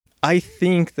 I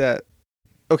think that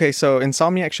so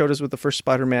Insomniac showed us with the first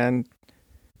Spider-Man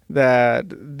that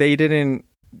they didn't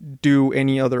do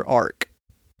any other arc.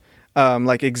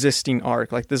 Like existing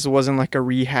arc. Like this wasn't like a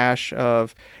rehash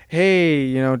of,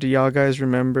 hey, do y'all guys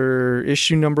remember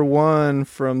issue number 1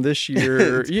 from this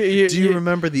year? Do you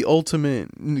remember the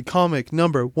Ultimate comic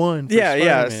number 1 for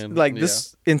Spider-Man? Like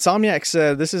this Insomniac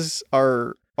said this is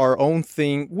our own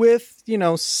thing with,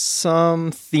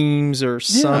 some themes or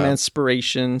some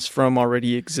inspirations from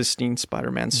already existing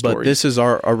Spider-Man stories. But this is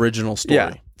our original story.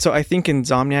 Yeah. So I think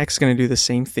Insomniac's going to do the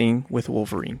same thing with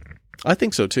Wolverine. I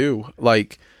think so too.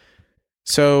 Like,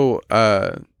 so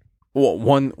Well,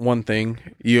 one thing,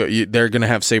 they're going to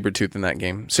have Sabretooth in that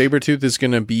game. Sabretooth is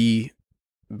going to be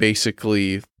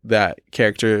basically that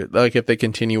character. Like, if they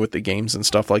continue with the games and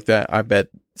stuff like that, I bet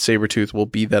Sabretooth will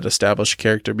be that established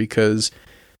character because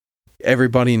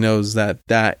everybody knows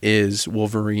that is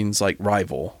Wolverine's, like,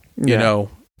 rival. You know,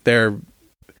 they're...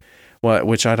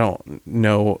 which I don't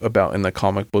know about in the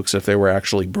comic books if they were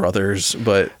actually brothers,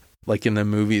 but like in the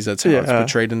movies, that's how it's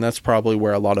portrayed, and that's probably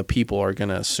where a lot of people are going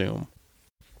to assume.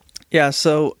 Yeah,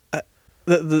 so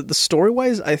the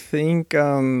story-wise, I think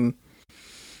that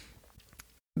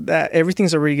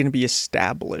everything's already going to be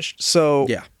established. So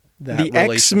yeah, the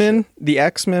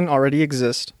X-Men already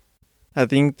exist. I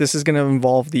think this is going to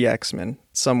involve the X-Men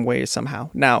some way, somehow.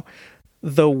 Now,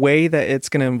 the way that it's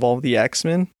going to involve the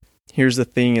X-Men, here's the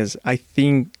thing is, I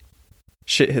think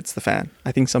shit hits the fan.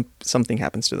 I think something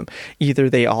happens to them. Either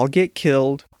they all get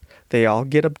killed, they all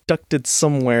get abducted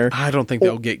somewhere. I don't think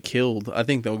they'll get killed. I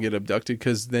think they'll get abducted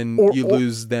because then you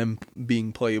lose them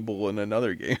being playable in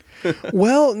another game.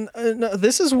 Well, no,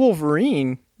 this is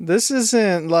Wolverine. This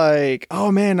isn't like,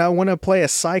 oh man, I want to play a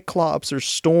Cyclops or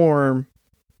Storm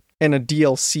in a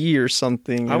DLC or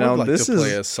something. I would like to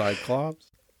play a Cyclops.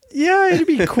 Yeah, it'd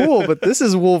be cool, but this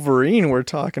is Wolverine we're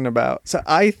talking about. So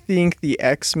I think the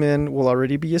X-Men will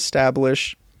already be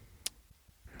established.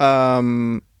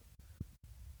 I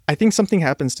think something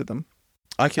happens to them.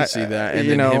 I can see that, and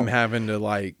then him having to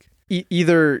like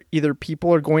either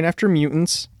people are going after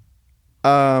mutants.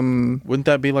 Wouldn't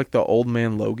that be like the Old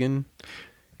Man Logan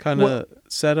kind of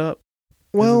setup?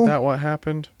 Well, isn't that what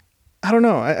happened? I don't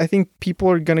know. I think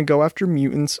people are gonna go after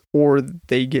mutants, or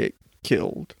they get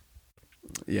killed.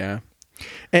 Yeah.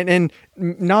 And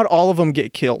not all of them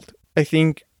get killed. I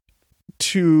think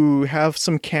to have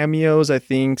some cameos, I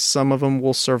think some of them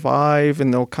will survive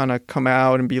and they'll kind of come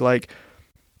out and be like,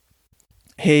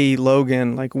 hey,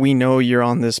 Logan, like, we know you're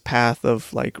on this path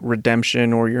of like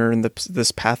redemption, or you're in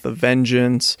this path of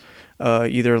vengeance.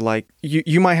 Either like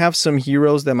you might have some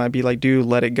heroes that might be like, dude,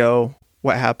 let it go.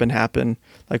 What happened.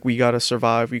 Like, we got to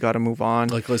survive. We got to move on.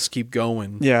 Like, let's keep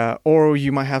going. Yeah. Or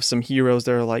you might have some heroes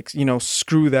that are like,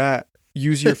 screw that.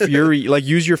 Use your fury. Like,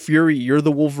 use your fury. You're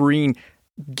the Wolverine.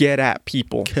 Get at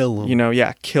people. Kill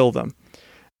them. Kill them.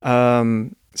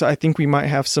 So I think we might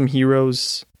have some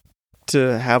heroes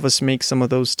to have us make some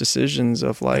of those decisions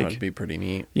of like, that'd be pretty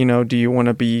neat. Do you want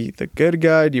to be the good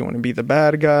guy? Do you want to be the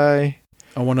bad guy?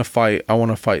 I want to fight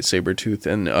Sabretooth,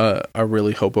 and I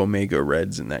really hope Omega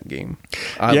Red's in that game.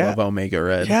 I love Omega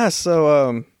Red. Yeah,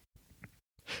 so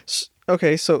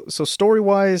okay, so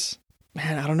story-wise,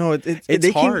 man, I don't know. It's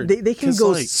hard. They can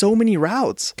go so many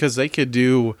routes. Because they could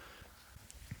do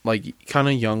like kind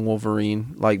of young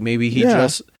Wolverine, like maybe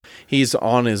he's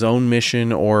on his own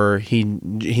mission, or he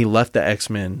left the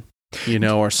X-Men,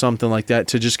 or something like that,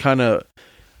 to just kind of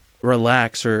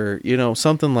relax, or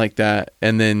something like that,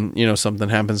 and then something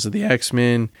happens to the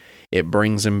X-Men, it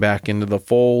brings him back into the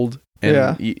fold,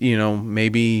 and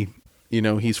maybe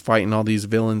he's fighting all these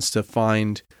villains to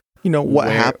find what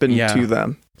happened to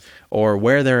them, or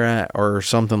where they're at, or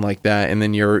something like that, and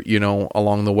then you're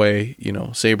along the way,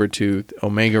 Sabretooth,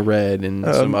 Omega Red, and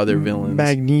some other villains,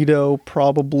 Magneto,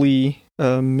 probably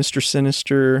Mr.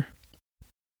 Sinister,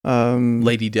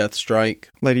 Lady Deathstrike,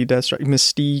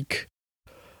 Mystique,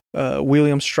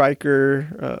 William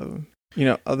Stryker,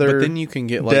 other. But then you can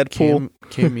get like Deadpool.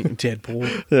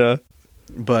 Deadpool. Yeah.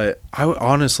 But I would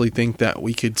honestly think that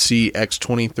we could see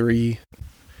X-23,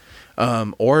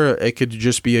 or it could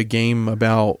just be a game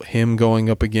about him going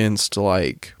up against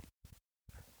like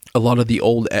a lot of the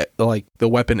old, like the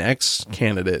Weapon X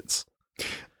candidates.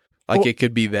 Like, it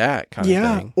could be that kind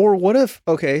of thing. Or what if?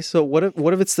 Okay, so what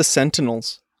if it's the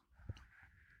Sentinels?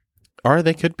 Or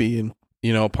they could be in.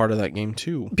 A part of that game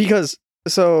too. Because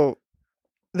so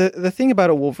the thing about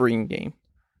a Wolverine game,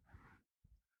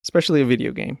 especially a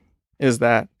video game, is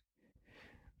that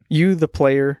you, the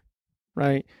player,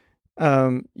 right?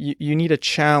 You need a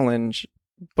challenge,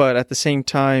 but at the same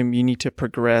time you need to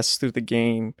progress through the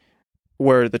game,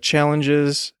 where the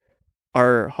challenges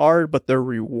are hard, but they're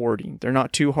rewarding. They're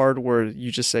not too hard where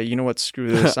you just say, you know what, screw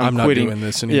this, I'm quitting. Not doing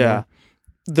this anymore. Yeah,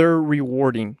 they're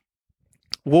rewarding.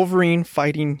 Wolverine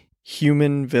fighting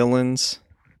human villains.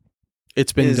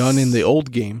 It's been done in the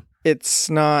old game. It's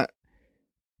not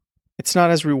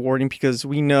as rewarding because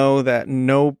we know that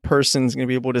no person's going to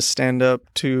be able to stand up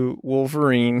to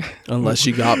Wolverine unless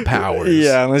you got powers.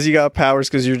 Yeah, unless you got powers,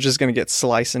 because you're just going to get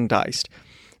sliced and diced.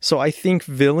 So I think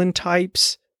villain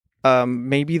types,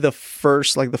 maybe the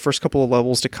first couple of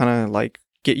levels to kind of like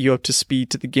get you up to speed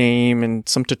to the game, and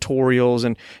some tutorials,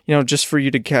 and just for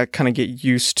you to kind of get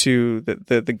used to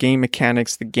the game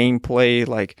mechanics, the gameplay,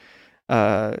 like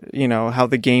how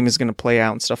the game is going to play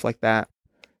out and stuff like that.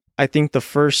 I think the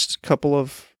first couple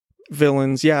of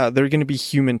villains, they're going to be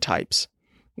human types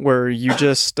where you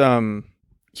just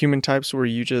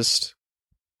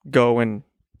go and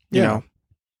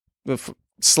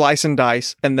slice and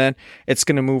dice, and then it's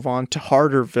going to move on to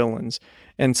harder villains.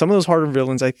 And some of those harder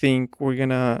villains, I think we're going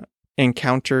to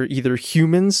encounter either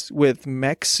humans with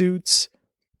mech suits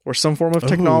or some form of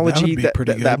technology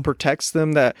that protects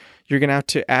them, that you're going to have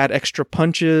to add extra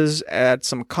punches, add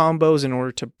some combos in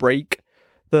order to break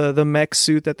the mech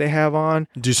suit that they have on.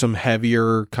 Do some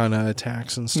heavier kind of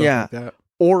attacks and stuff like that.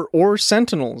 Or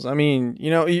sentinels. I mean,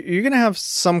 you're going to have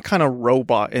some kind of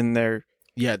robot in there.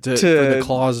 Yeah, for the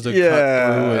claws to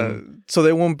cut through. So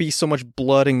there won't be so much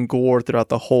blood and gore throughout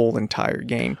the whole entire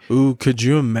game. Ooh, could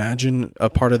you imagine a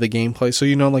part of the gameplay? So,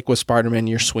 like with Spider-Man,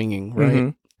 you're swinging, right?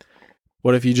 Mm-hmm.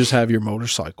 What if you just have your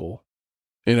motorcycle,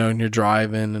 and you're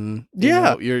driving and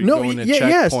you're going to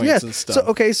checkpoints and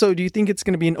stuff? So do you think it's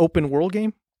going to be an open world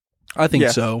game? I think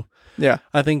so. Yeah.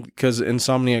 I think because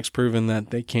Insomniac's proven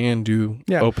that they can do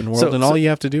open world, and all you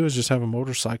have to do is just have a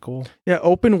motorcycle. Yeah,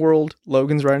 open world,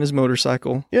 Logan's riding his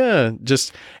motorcycle. Yeah,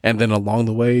 and then along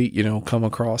the way, come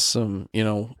across some,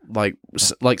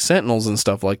 like sentinels and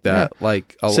stuff like that. Yeah.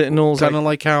 Like sentinels, kind of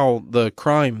like how the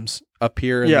crimes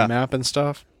appear in the map and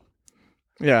stuff.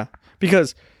 Yeah,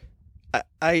 because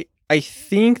I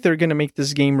think they're going to make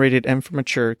this game rated M for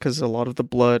mature because a lot of the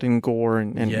blood and gore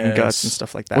and guts and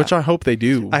stuff like that. Which I hope they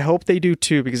do. I hope they do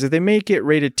too, because if they make it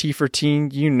rated T for teen,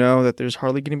 that there's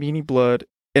hardly going to be any blood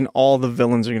and all the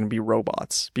villains are going to be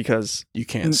robots because you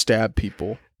can't stab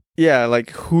people. Yeah, like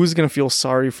who's going to feel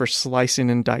sorry for slicing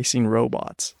and dicing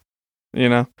robots?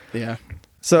 Yeah.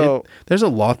 So there's a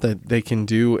lot that they can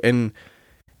do, and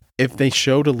if they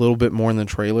showed a little bit more in the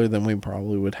trailer, then we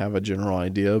probably would have a general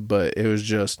idea, but it was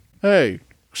just, hey.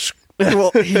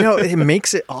 Well, it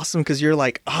makes it awesome because you're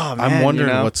like, oh, man. I'm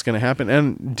wondering what's going to happen.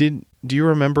 And do you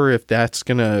remember if that's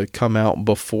going to come out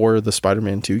before the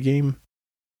Spider-Man 2 game?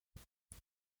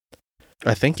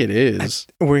 I think it is.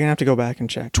 We're going to have to go back and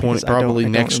check. Probably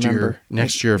next year.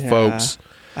 Next year, folks.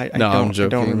 I'm joking. I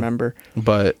don't remember.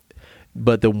 But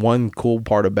the one cool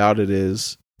part about it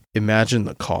is, imagine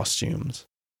the costumes.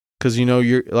 Because,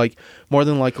 you're like, more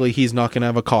than likely, he's not going to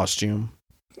have a costume.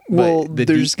 Well,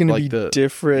 there's going to be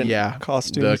different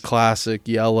costumes. The classic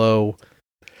yellow.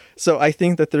 So I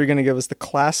think that they're going to give us the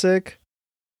classic.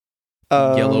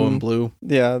 Yellow and blue.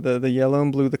 Yeah, the yellow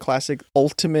and blue, the classic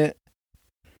ultimate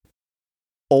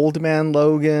Old Man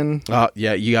Logan.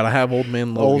 Yeah, you got to have Old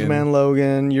Man Logan. Old Man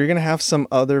Logan. You're going to have some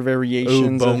other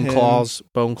variations Bone of Claws.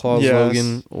 Bone Claws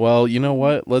Logan. Well, you know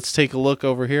what? Let's take a look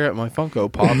over here at my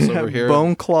Funko Pops over here.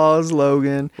 Bone Claws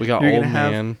Logan. We got Old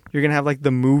Man. You're going to have like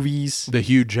the movies. The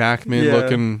Hugh Jackman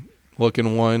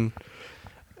looking one.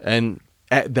 And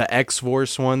the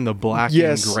X-Force one, the black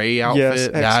and gray outfit. Yes,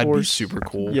 that'd be super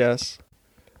cool. Yes.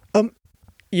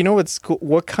 What's cool?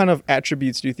 What kind of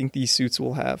attributes do you think these suits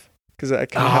will have? Because I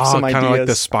kind of have some ideas. Kind of like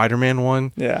the Spider-Man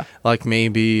one. Yeah. Like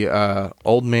maybe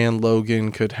Old Man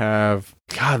Logan could have...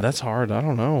 God, that's hard. I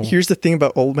don't know. Here's the thing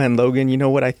about Old Man Logan. You know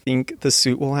what I think the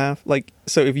suit will have? Like,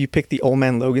 so if you pick the Old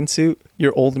Man Logan suit,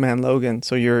 you're Old Man Logan.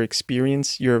 So you're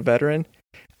experienced, you're a veteran.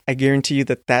 I guarantee you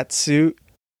that suit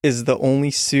is the only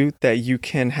suit that you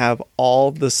can have all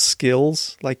the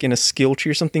skills, like in a skill tree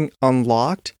or something,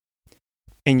 unlocked.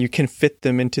 And you can fit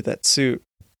them into that suit.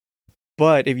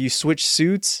 But if you switch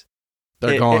suits...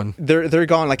 They're gone. They're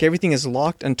gone. Like everything is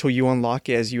locked until you unlock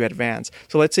it as you advance.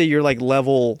 So let's say you're like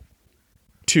level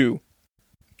 2,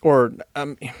 or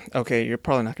okay, you're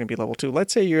probably not going to be level 2.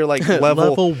 Let's say you're like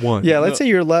level 1. Yeah, let's say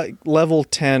you're level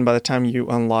 10 by the time you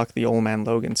unlock the Old Man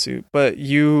Logan suit. But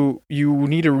you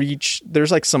need to reach.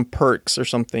 There's like some perks or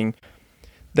something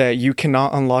that you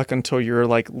cannot unlock until you're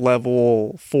like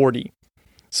level 40.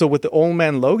 So with the Old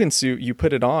Man Logan suit, you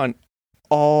put it on,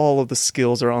 all of the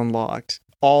skills are unlocked.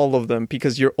 All of them,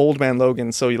 because you're Old Man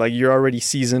Logan, so you're already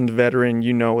seasoned veteran,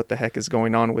 you know what the heck is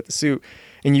going on with the suit,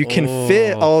 and you can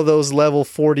fit all those level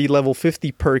 40, level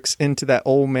 50 perks into that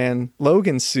Old Man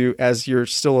Logan suit as you're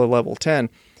still a level 10.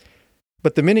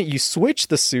 But the minute you switch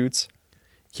the suits,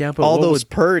 but all those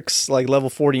perks like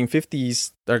level 40 and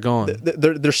 50s, they're gone.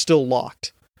 They're still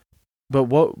locked. But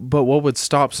what would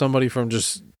stop somebody from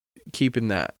just keeping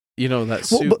that? That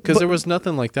suit, because there was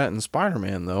nothing like that in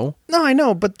Spider-Man, though. No, I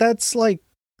know, but that's like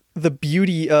the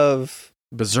beauty of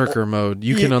Berserker mode.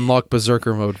 You can unlock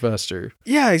Berserker mode faster.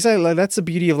 Yeah, exactly. Like, that's the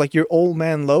beauty of like your Old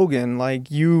Man Logan. Like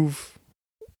you're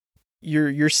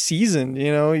seasoned.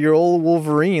 You're old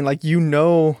Wolverine. Like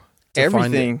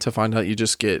everything. To find out, you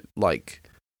just get like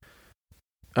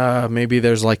maybe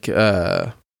there's like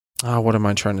what am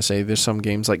I trying to say? There's some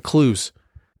games like Clues.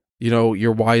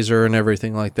 You're wiser and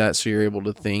everything like that, so you're able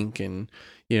to think and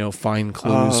find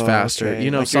clues faster. Okay.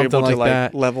 Like something like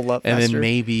that. level up And faster. then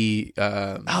maybe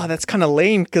that's kind of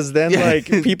lame because then like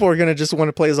people are gonna just want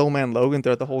to play as Old Man Logan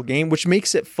throughout the whole game, which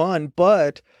makes it fun.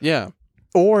 But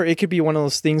or it could be one of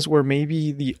those things where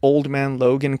maybe the Old Man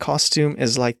Logan costume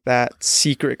is like that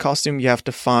secret costume you have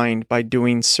to find by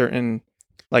doing certain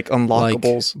like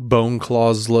unlockables. Like Bone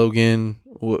Claws Logan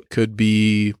could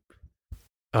be.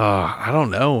 I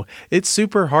don't know. It's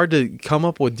super hard to come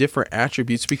up with different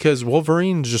attributes because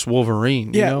Wolverine's just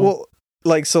Wolverine. Yeah, well,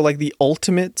 like the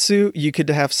ultimate suit, you could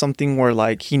have something where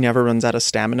like he never runs out of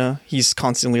stamina. He's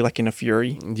constantly like in a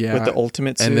fury. Yeah, with the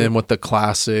ultimate suit. And then with the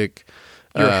classic,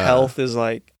 your health is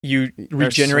like you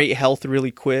regenerate health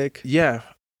really quick. Yeah.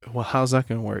 Well, how's that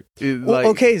gonna work?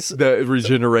 Okay, so, the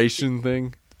regeneration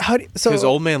thing. Because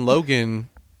Old Man Logan,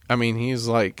 I mean, he's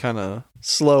like kind of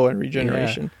slow in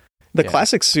regeneration. Yeah. The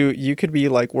classic suit, you could be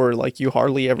like where like you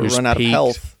hardly ever run out of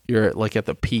health. You're like at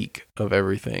the peak of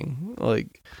everything.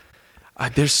 Like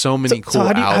there's so many cool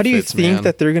outfits. How do you think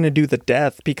that they're gonna do the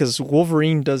death? Because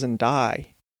Wolverine doesn't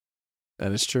die.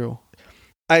 That is true.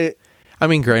 I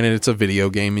mean, granted, it's a video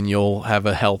game and you'll have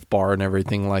a health bar and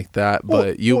everything like that.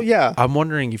 But I'm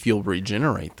wondering if you'll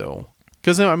regenerate though.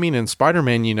 Because I mean, in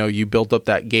Spider-Man, you build up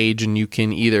that gauge and you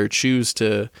can either choose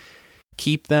to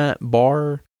keep that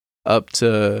bar up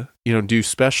to do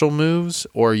special moves,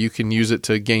 or you can use it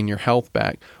to gain your health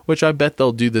back, which I bet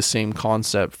they'll do the same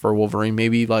concept for Wolverine.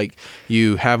 Maybe like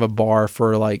you have a bar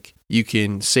for like you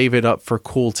can save it up for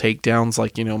cool takedowns,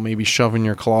 like maybe shoving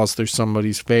your claws through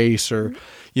somebody's face or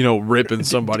ripping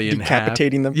somebody in half,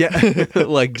 decapitating them. Yeah.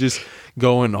 Like just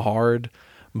going hard.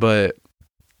 But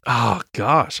oh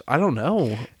gosh, I don't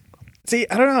know. See,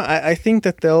 I don't know. I think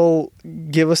that they'll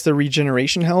give us the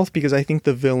regeneration health because I think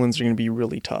the villains are going to be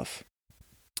really tough.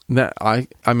 That I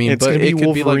mean, but it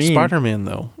could be like Spider-Man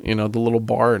though, the little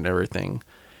bar and everything,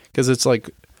 because it's like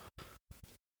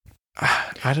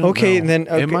I don't know. And then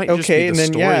it might just be the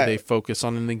story they focus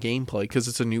on in the gameplay because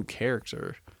it's a new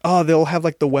character. Oh, they'll have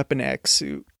like the Weapon X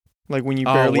suit. Like when you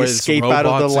barely escape out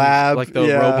of the lab. Like the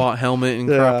robot helmet and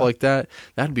crap like that.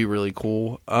 That'd be really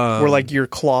cool. Where like your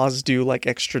claws do like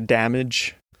extra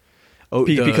damage.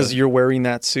 Because you're wearing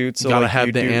that suit. So gotta like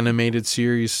have the animated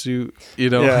series suit,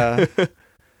 Yeah.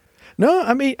 No,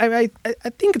 I mean, I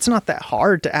think it's not that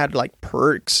hard to add like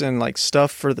perks and like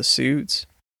stuff for the suits.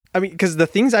 I mean, because the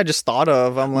things I just thought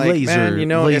of, I'm like,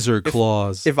 laser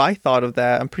claws. If I thought of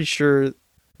that, I'm pretty sure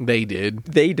they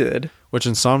did. Which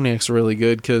Insomniac's really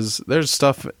good because there's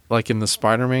stuff like in the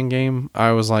Spider-Man game.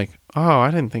 I was like, oh,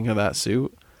 I didn't think of that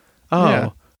suit.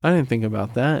 Oh, I didn't think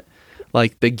about that.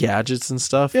 Like the gadgets and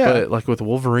stuff. Yeah. But like with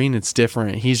Wolverine, it's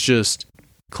different. He's just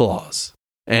claws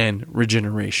and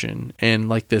regeneration and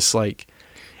like this like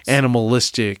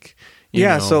animalistic.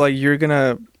 So like you're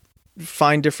gonna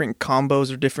find different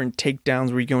combos or different takedowns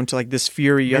where you go into like this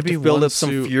fury. You have to build up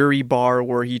some fury bar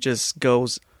where he just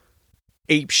goes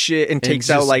ape shit and takes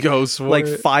out like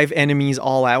 5 enemies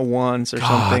all at once or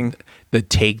something. The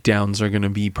takedowns are gonna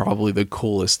be probably the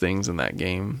coolest things in that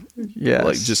game. Yeah,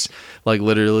 like just like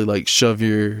literally like shove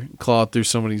your claw through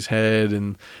somebody's head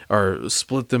and or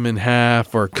split them in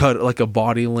half or cut like a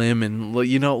body limb and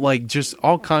like just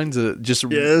all kinds of just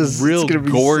real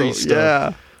gory stuff.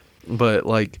 Yeah, but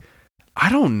like I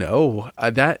don't know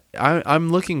I'm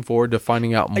looking forward to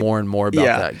finding out more and more about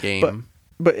that game.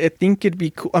 But I think it'd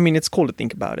be cool. I mean, it's cool to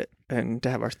think about it and to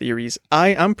have our theories.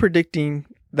 I'm predicting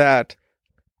that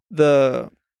the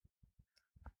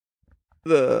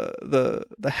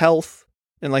health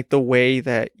and like the way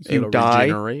that you die.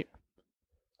 Regenerate.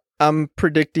 I'm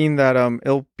predicting that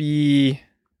it'll be,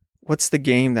 what's the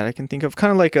game that I can think of? Kind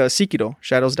of like a Sekiro,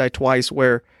 Shadows Die Twice,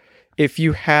 where if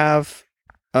you have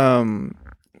honestly,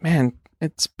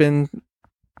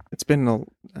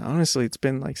 it's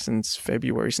been like since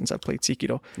February since I played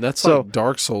Sekiro. That's like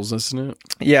Dark Souls, isn't it?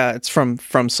 Yeah, it's from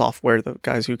Software, the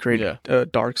guys who created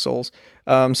Dark Souls.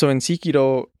 So in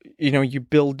Sekiro, you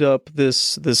build up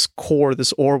this core,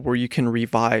 this orb where you can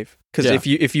revive. Because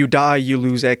if you die, you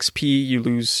lose XP, you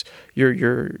lose your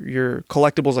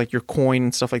collectibles like your coin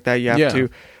and stuff like that. You have to,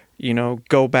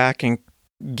 go back and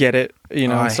get it,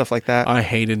 stuff like that. I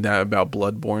hated that about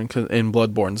Bloodborne, and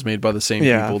Bloodborne's made by the same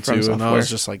people too, Software. And I was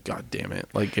just like, God damn it!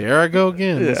 Like here I go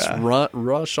again. Let's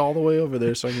rush all the way over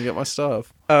there so I can get my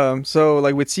stuff. So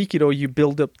like with Sekiro, you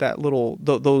build up that little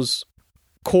those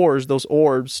cores, those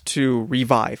orbs to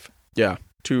revive. Yeah.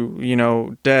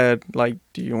 To dead. Like,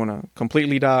 do you want to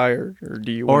completely die or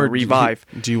do you want to revive?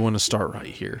 Do you want to start right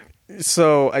here?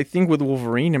 So I think with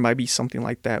Wolverine, it might be something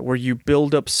like that, where you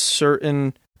build up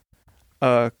certain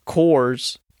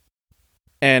cores,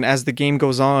 and as the game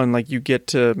goes on, like you get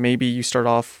to, maybe you start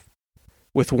off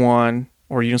with one,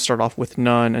 or you don't start off with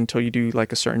none until you do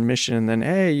like a certain mission, and then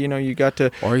hey, you know, you got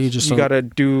to, or you got to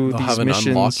do they'll these have an missions.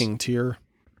 unlocking tier.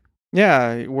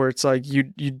 Yeah, where it's like you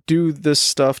do this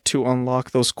stuff to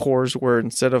unlock those cores, where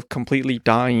instead of completely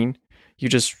dying, you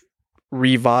just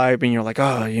revive and you're like,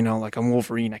 oh, you know, like I'm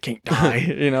Wolverine, I can't die.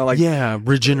 You know, like, yeah,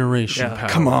 regeneration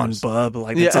powers. Come on, bub,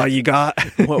 like that's all you got.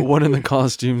 One of the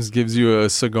costumes gives you a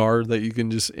cigar that you can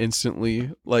just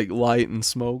instantly like light and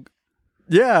smoke.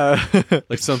 Yeah.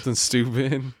 Like something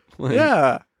stupid. Like,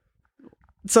 yeah.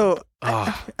 So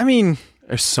I mean,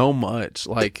 there's so much.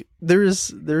 Like there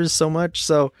is so much.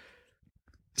 So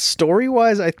story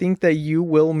wise, I think that you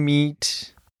will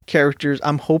meet characters.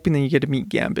 I'm hoping that you get to meet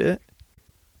Gambit.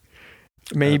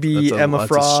 Maybe Emma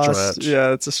Frost.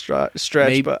 Yeah, it's a stretch.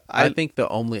 Maybe, but I think the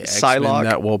only X-Men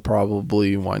that we'll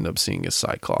probably wind up seeing is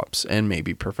Cyclops and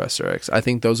maybe Professor X. I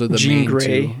think those are the Jean main Grey.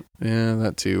 two. Yeah,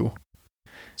 that too.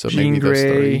 So Jean maybe Grey,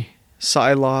 those three.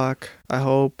 Psylocke, I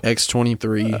hope.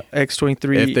 X-23.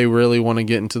 X-23. If they really want to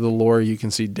get into the lore, you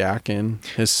can see Dakin,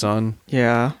 his son.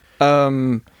 Yeah.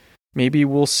 Maybe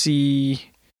we'll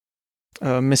see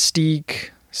Mystique,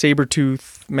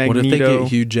 Sabretooth, Magneto. What if they get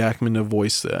Hugh Jackman to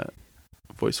voice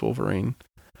Wolverine?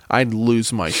 I'd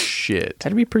lose my shit.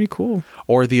 That'd be pretty cool.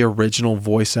 Or the original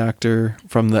voice actor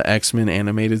from the X-Men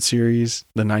animated series,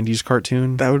 the 90s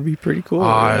cartoon. That would be pretty cool.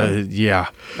 Yeah.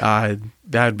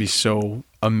 That'd be so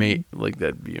amazing. Like,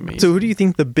 that'd be amazing. So who do you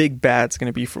think the big bad's going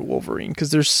to be for Wolverine?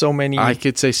 Because there's so many. I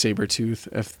could say Sabretooth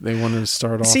if they wanted to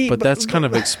start off, but that's kind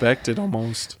of expected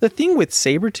almost. The thing with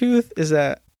Sabretooth is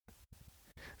that,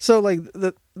 so like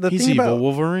he's thing evil about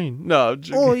Wolverine. No.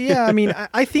 Oh yeah, I mean,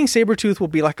 I think Sabretooth will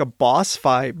be like a boss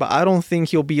fight, but I don't think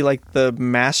he'll be like the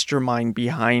mastermind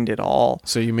behind it all.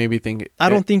 So you maybe think I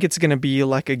don't think it's gonna be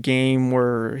like a game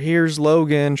where here's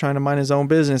Logan trying to mind his own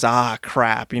business. Ah,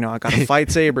 crap, you know, I gotta fight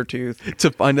Sabretooth. To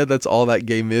find out that's all that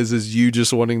game is you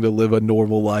just wanting to live a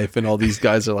normal life, and all these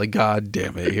guys are like, God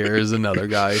damn it, here's another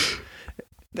guy.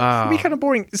 That'd be kind of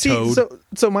boring. See, Toad.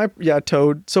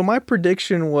 Toad. So my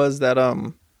prediction was that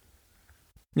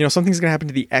you know, something's gonna happen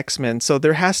to the X-Men. So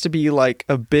there has to be like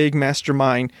a big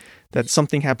mastermind that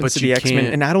something happens to the X-Men,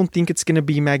 and I don't think it's gonna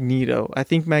be Magneto. I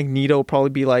think Magneto will probably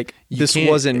be like, this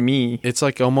wasn't me. It's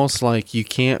like almost like you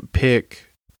can't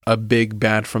pick a big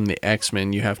bad from the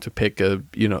X-Men. You have to pick a,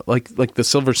 you know, like the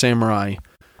Silver Samurai,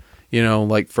 you know,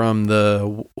 like from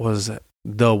the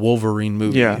Wolverine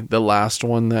movie, the last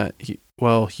one that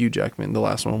Hugh Jackman. The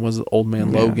last one was Old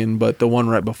Man Logan, but the one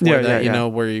right before that, you know,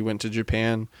 where he went to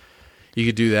Japan. You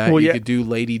could do that. Well, you could do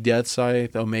Lady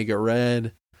Deathscythe, Omega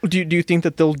Red. Do you think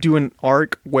that they'll do an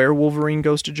arc where Wolverine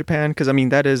goes to Japan? Because I mean,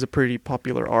 that is a pretty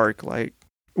popular arc. Like,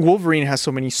 Wolverine has so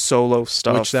many solo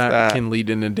stuff, which that can lead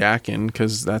into Dakin,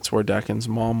 because that's where Dakin's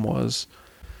mom was.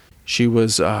 She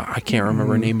was I can't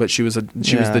remember her name, but she was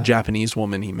the Japanese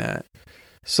woman he met.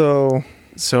 So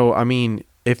I mean,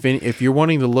 if you're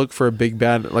wanting to look for a big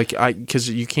bad, like because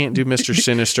you can't do Mr.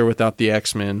 Sinister without the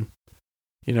X-Men.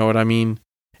 You know what I mean?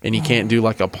 And you can't do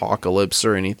like Apocalypse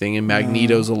or anything. And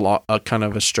Magneto's a kind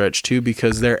of a stretch too,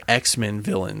 because they're X-Men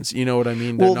villains. You know what I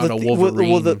mean? They're not a Wolverine.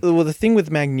 Well, the thing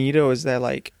with Magneto is that,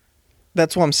 like,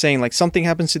 that's what I'm saying. Like, something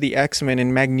happens to the X-Men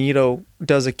and Magneto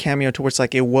does a cameo to where it's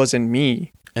like, it wasn't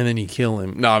me. And then you kill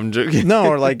him. No, I'm joking. No,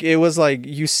 or like, it was like,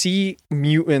 you see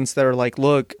mutants that are like,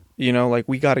 look, you know, like,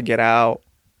 we got to get out.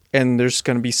 And there's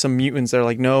going to be some mutants that are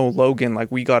like, no, Logan, like,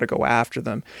 we got to go after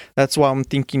them. That's why I'm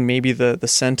thinking maybe the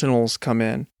Sentinels come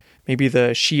in. Maybe the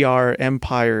Shi'ar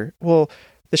Empire. Well,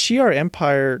 the Shi'ar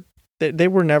Empire, they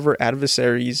were never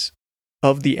adversaries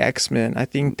of the X-Men. I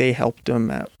think they helped them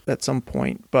at some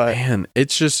point. But man,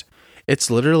 it's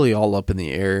literally all up in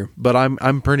the air. But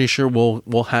I'm pretty sure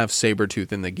we'll have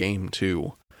Sabretooth in the game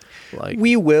too. Like,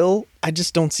 we will. I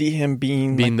just don't see him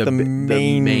being like the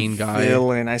main guy.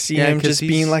 Villain. I see him just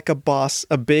being like a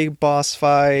big boss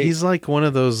fight. He's like one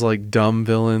of those like dumb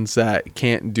villains that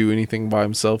can't do anything by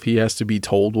himself. He has to be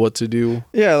told what to do.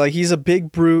 Yeah, like he's a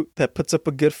big brute that puts up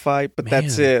a good fight, but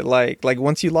that's it. Like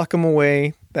once you lock him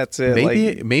away, that's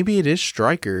it. Maybe it is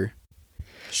Stryker.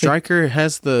 Stryker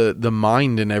has the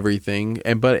mind and everything,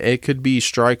 but it could be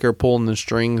Stryker pulling the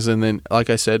strings, and then, like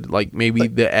I said, like maybe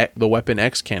the Weapon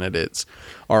X candidates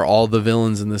are all the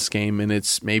villains in this game, and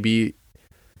it's maybe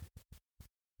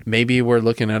we're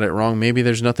looking at it wrong. Maybe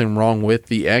there's nothing wrong with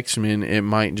the X-Men. It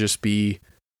might just be,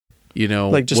 you know,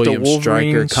 like just William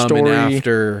Stryker coming story.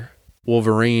 After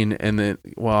Wolverine, and then,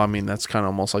 well, I mean, that's kind of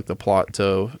almost like the plot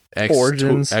to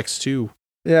Origins. X2.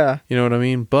 Yeah. You know what I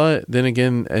mean? But then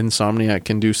again, Insomniac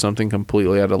can do something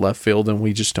completely out of left field, and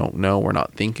we just don't know. We're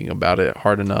not thinking about it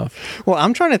hard enough. Well,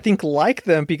 I'm trying to think like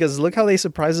them because look how they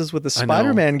surprised us with the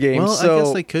Spider-Man game. Well, so I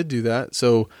guess they could do that.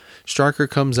 So Stryker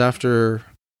comes after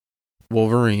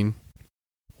Wolverine.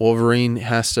 Wolverine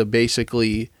has to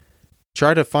basically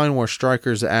try to find where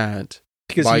Stryker's at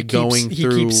because by he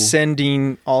keeps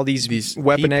sending all these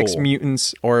Weapon X people,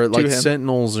 mutants or like him.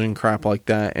 Sentinels and crap like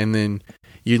that, and then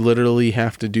you literally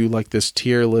have to do like this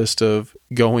tier list of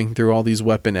going through all these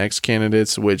Weapon X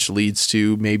candidates, which leads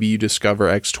to maybe you discover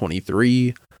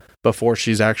X-23 before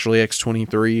she's actually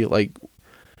X-23. Like,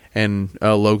 and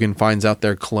Logan finds out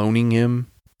they're cloning him.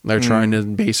 They're trying to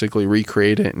basically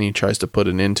recreate it, and he tries to put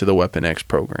it into the Weapon X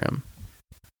program.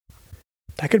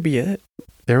 That could be it.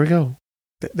 There we go.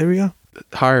 There we go.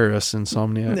 Hire us,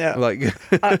 Insomniac. Yeah. Like,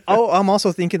 I'm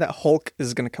also thinking that Hulk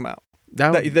is going to come out.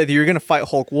 That you're going to fight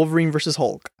Hulk, Wolverine versus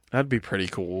Hulk. That'd be pretty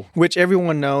cool. Which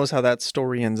everyone knows how that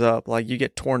story ends up. Like, you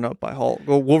get torn up by Hulk.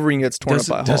 Well, Wolverine gets torn up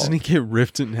by Hulk. Doesn't he get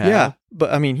ripped in half? Yeah,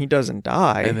 but I mean, he doesn't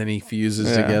die. And then he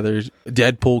fuses together.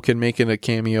 Deadpool can make it a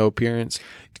cameo appearance.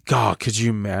 God, could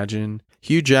you imagine?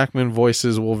 Hugh Jackman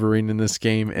voices Wolverine in this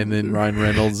game, and then Ryan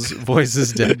Reynolds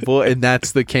voices Deadpool, and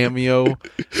that's the cameo.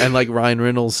 And like Ryan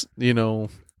Reynolds, you know,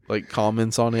 like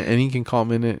comments on it, and he can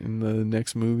comment it in the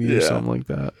next movie or something like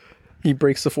that. He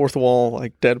breaks the fourth wall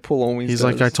like Deadpool always He's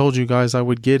does. like, I told you guys I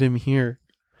would get him here.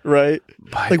 Right?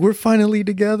 Like, we're finally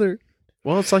together.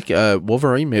 Well, it's like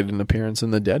Wolverine made an appearance in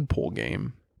the Deadpool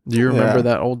game. Do you remember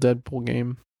that old Deadpool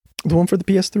game? The one for the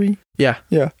PS3? Yeah.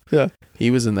 Yeah. He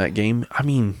was in that game. I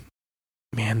mean,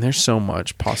 man, there's so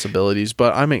much possibilities,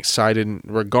 but I'm excited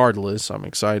regardless. I'm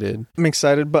excited,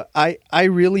 but I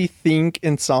really think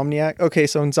Insomniac... Okay,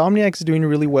 so Insomniac's doing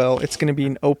really well. It's going to be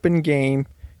an open game.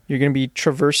 You're going to be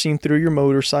traversing through your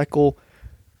motorcycle,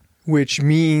 which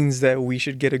means that we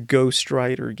should get a Ghost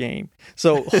Rider game.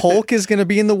 So Hulk is going to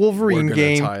be in the Wolverine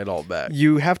game. Tie it all back.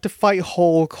 You have to fight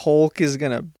Hulk. Hulk is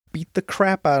going to beat the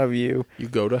crap out of you. You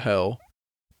go to hell.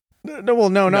 No,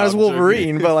 not as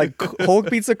Wolverine, but like Hulk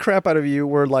beats the crap out of you,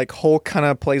 where like Hulk kind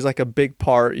of plays like a big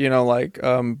part, you know, like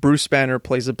Bruce Banner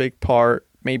plays a big part.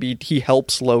 Maybe he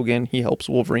helps Logan, he helps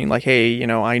Wolverine, like, hey, you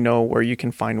know, I know where you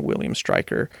can find William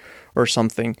Stryker or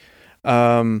something.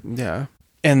 Yeah.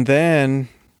 And then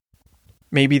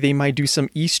maybe they might do some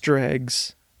Easter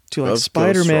eggs to like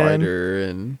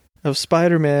Spider-Man. Of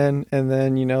Spider-Man, and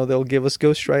then, you know, they'll give us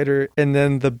Ghost Rider, and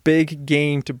then the big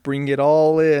game to bring it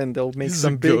all in, they'll make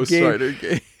some big Ghost Rider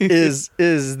game. is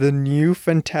the new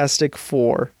Fantastic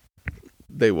Four.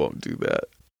 They won't do that.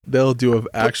 They'll do an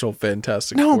actual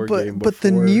Fantastic Four game. But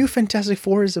the new Fantastic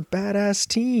Four is a badass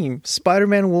team.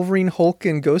 Spider-Man, Wolverine, Hulk,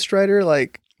 and Ghost Rider,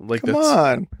 like come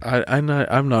on. I'm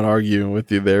not arguing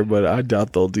with you there, but I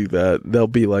doubt they'll do that. They'll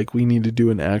be like, we need to do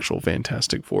an actual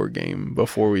Fantastic Four game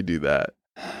before we do that.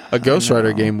 A Ghost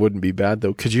Rider game wouldn't be bad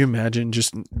though. Could you imagine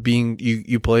just being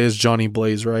you play as Johnny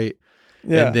Blaze, right?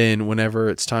 Yeah. And then whenever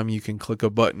it's time, you can click a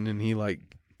button and he like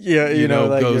you know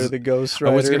like you're the Ghost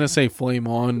Rider. I was gonna say flame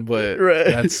on, but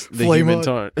that's the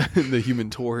the Human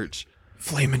Torch.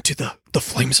 Flame into the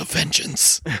flames of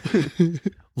vengeance.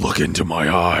 Look into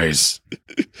my eyes.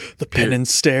 The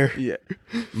penance stare. Yeah.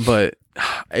 But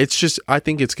it's just, I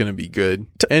think it's going to be good.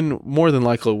 And more than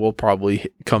likely, we'll probably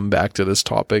come back to this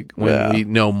topic when we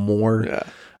know more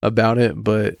about it.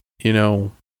 But, you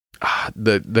know,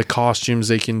 the costumes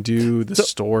they can do, the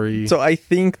story. So I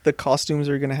think the costumes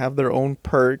are going to have their own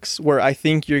perks, where I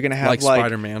think you're going to have like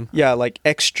Spider-Man. Yeah, like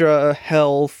extra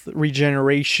health,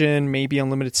 regeneration, maybe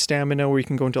unlimited stamina, where you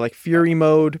can go into like Fury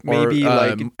mode, maybe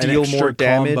like deal more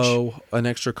damage. An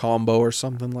extra combo or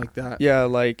something like that. Yeah,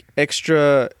 like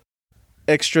extra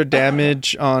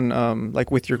damage on like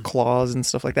with your claws and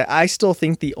stuff like that. I still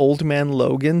think the Old Man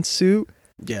Logan suit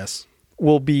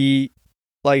will be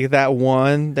like that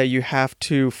one that you have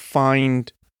to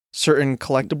find certain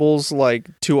collectibles like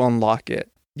to unlock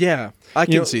it. Yeah, I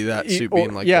can see that suit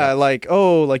being like that. Yeah, like,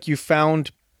 oh, like you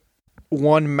found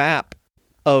one map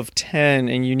of 10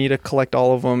 and you need to collect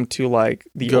all of them to like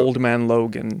the Old Man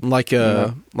Logan. Like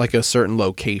a certain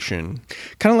location.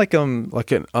 Kind of like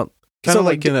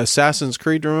like in Assassin's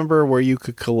Creed, remember, where you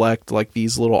could collect like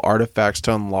these little artifacts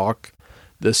to unlock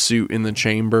the suit in the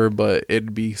chamber, but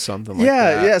it'd be something like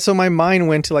that. Yeah. So my mind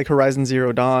went to like Horizon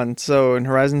Zero Dawn. So in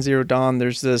Horizon Zero Dawn,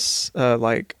 there's this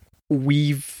like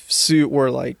weave suit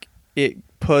where like it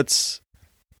puts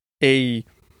it's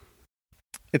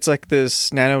like this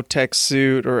nanotech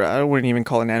suit, or I wouldn't even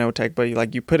call it nanotech, but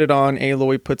like you put it on,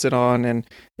 Aloy puts it on, and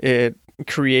it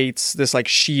creates this like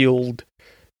shield.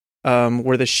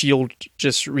 Where the shield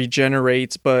just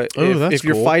regenerates, but if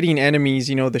you're fighting enemies,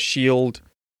 you know, the shield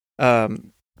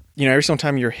every single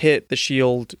time you're hit, the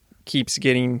shield keeps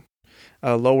getting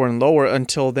lower and lower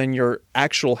until then your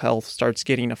actual health starts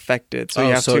getting affected. So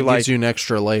you have to it gives you an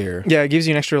extra layer. Yeah, it gives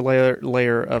you an extra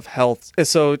layer of health. And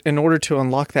so in order to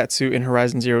unlock that suit in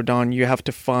Horizon Zero Dawn, you have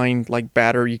to find like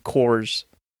battery cores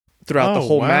throughout the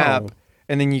whole map,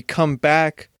 and then you come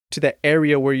back to the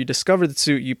area where you discover the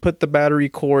suit, you put the battery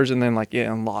cores, and then like it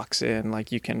unlocks it, and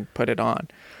like you can put it on.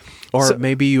 Or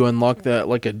maybe you unlock that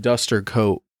like a duster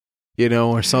coat,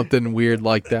 or something weird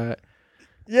like that.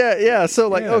 Yeah. So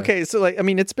like, okay, so like, I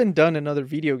mean, it's been done in other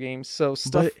video games. So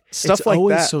stuff like that. It's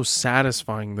always so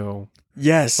satisfying though.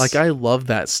 Yes. Like I love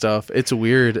that stuff. It's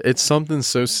weird. It's something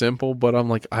so simple, but I'm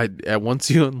like, once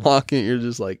you unlock it, you're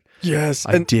just like, yes,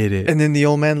 I did it. And then the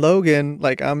old man Logan,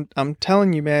 like I'm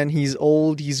telling you, man, he's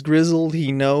old, he's grizzled,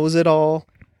 he knows it all.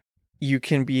 You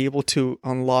can be able to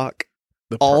unlock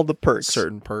all the perks,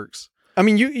 certain perks. I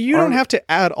mean, you don't have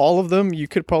to add all of them. You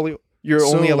could probably. You're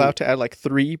only allowed to add like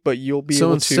 3, but you'll be able to...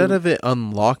 So instead of it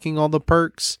unlocking all the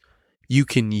perks, you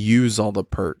can use all the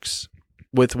perks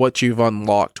with what you've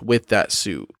unlocked with that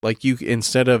suit. Like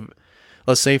instead of,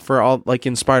 let's say for all, like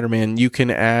in Spider-Man, you can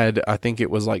add, I think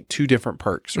it was like 2 different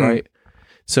perks, right?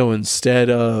 So instead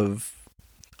of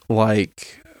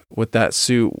like with that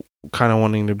suit kind of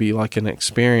wanting to be like an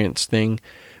experience thing,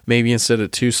 maybe instead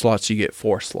of 2 slots, you get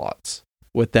 4 slots.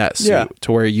 With that suit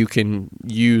to where you can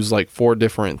use like 4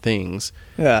 different things.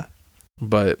 Yeah.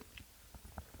 But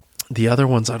the other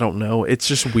ones, I don't know. It's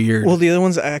just weird. Well, the other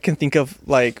ones I can think of,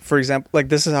 like, for example, like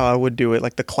this is how I would do it.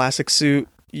 Like the classic suit,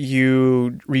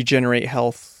 you regenerate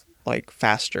health like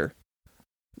faster.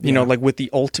 You know, like with the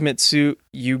ultimate suit,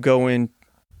 you go in,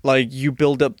 like you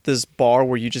build up this bar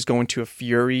where you just go into a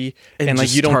fury and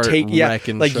like you don't take,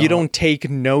 you don't take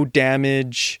no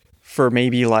damage for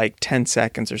maybe like 10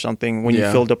 seconds or something when you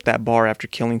filled up that bar after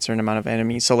killing a certain amount of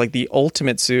enemies. So like the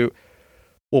ultimate suit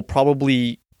will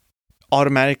probably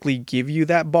automatically give you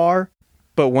that bar,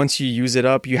 but once you use it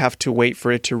up, you have to wait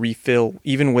for it to refill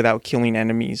even without killing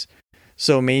enemies.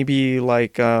 So maybe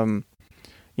like,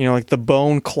 like the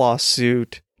Bone Claw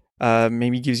suit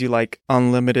maybe gives you like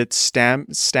unlimited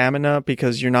stamina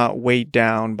because you're not weighed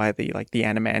down by the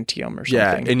adamantium or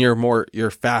something. Yeah, and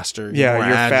you're faster. You're more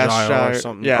agile or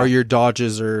something. Yeah. Or your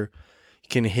dodges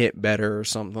can hit better or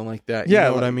something like that. You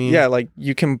know what I mean? Yeah, like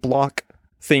you can block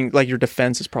things, like your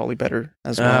defense is probably better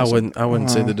as well. I wouldn't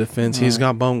say the defense. He's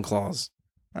got bone claws.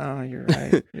 Oh, you're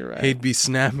right. You're right. He'd be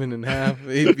snapping in half.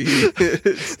 He'd be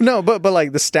No, but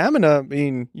like the stamina, I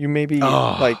mean, you maybe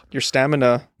like your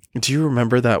stamina. Do you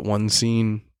remember that one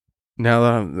scene?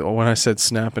 Now that when I said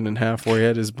snapping in half, where he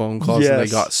had his bone claws and they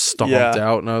got stomped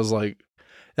out, and I was like,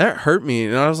 that hurt me.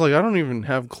 And I was like, I don't even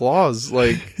have claws.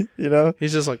 Like,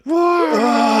 he's just like,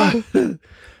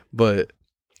 but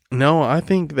no, I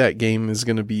think that game is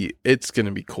gonna be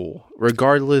cool,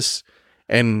 regardless.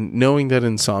 And knowing that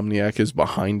Insomniac is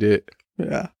behind it,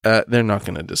 they're not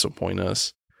gonna disappoint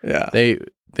us. Yeah,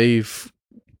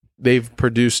 they've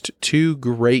produced 2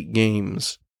 great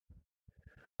games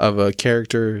of a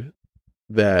character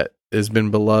that has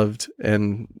been beloved,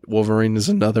 and Wolverine is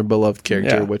another beloved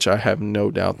character, which I have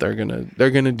no doubt they're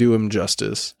gonna do him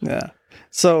justice. Yeah.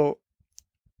 So,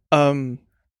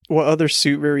 what other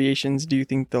suit variations do you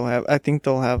think they'll have? I think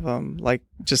they'll have like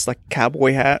just like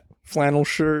cowboy hat, flannel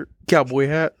shirt, cowboy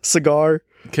hat, cigar,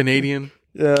 Canadian,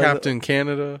 Captain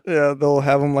Canada. Yeah, they'll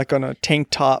have them like on a tank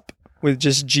top with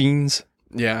just jeans.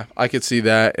 Yeah, I could see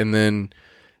that, and then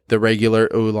the regular,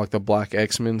 like the black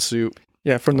X-Men suit.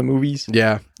 Yeah, from the movies.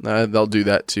 Yeah, they'll do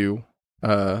that too.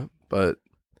 But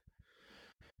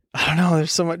I don't know.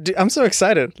 There's so much. Dude, I'm so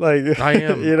excited. Like I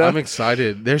am. I'm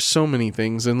excited. There's so many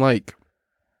things, and like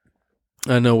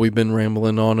I know we've been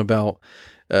rambling on about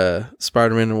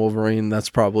Spider-Man and Wolverine.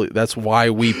 That's why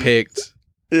we picked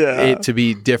it to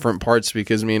be different parts,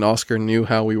 because me and Oscar knew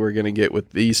how we were going to get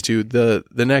with these two. The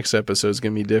next episode is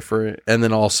going to be different, and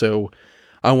then also,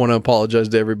 I want to apologize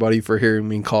to everybody for hearing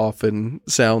me cough and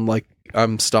sound like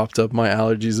I'm stopped up. My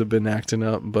allergies have been acting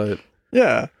up, but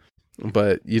it's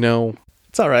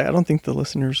all right. I don't think the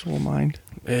listeners will mind.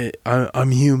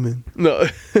 I'm human. No,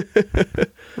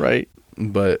 right.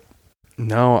 But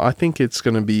no, I think it's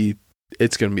gonna be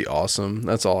awesome.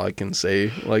 That's all I can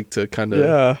say. Like to kind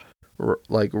of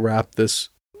wrap this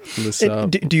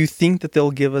up. Do you think that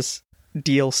they'll give us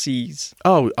DLCs?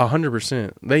 Oh,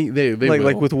 100%. They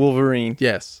like with Wolverine.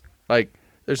 Yes. Like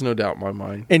there's no doubt in my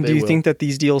mind. And do you think that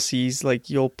these DLCs, like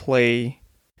you'll play,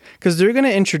 because they're going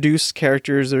to introduce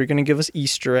characters, they're going to give us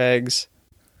Easter eggs.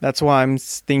 That's why I'm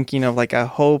thinking of like, I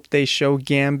hope they show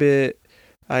Gambit.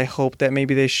 I hope that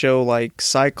maybe they show like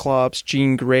Cyclops,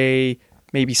 Jean Grey,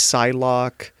 maybe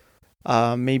Psylocke.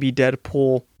 maybe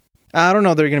Deadpool. I don't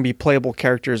know if they're going to be playable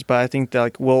characters, but I think that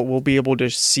like we'll be able to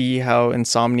see how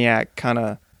Insomniac kind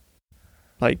of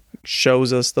like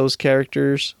shows us those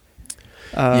characters.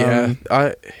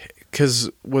 Because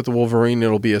with Wolverine,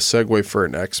 it'll be a segue for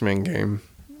an X-Men game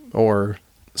or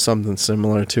something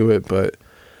similar to it, but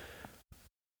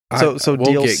so we'll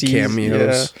DLCs, get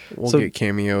cameos. yeah. We'll get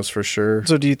cameos for sure.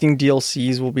 So do you think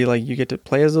DLCs will be like you get to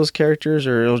play as those characters,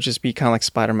 or it'll just be kind of like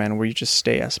Spider-Man where you just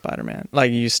stay as Spider-Man?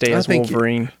 Like you stay as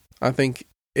Wolverine? I think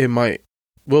it might.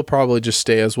 We'll probably just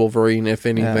stay as Wolverine. If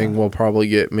anything, we'll probably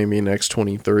get maybe an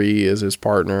X-23 as his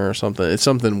partner or something. It's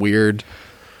something weird.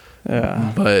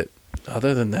 Yeah. But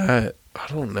other than that, I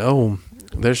don't know.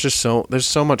 There's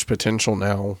so much potential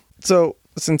now. So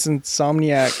since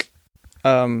Insomniac,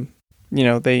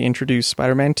 they introduced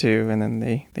Spider-Man 2 and then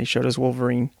they showed us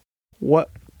Wolverine. What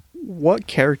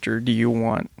character do you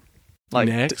want? Like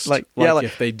next?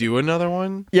 If they do another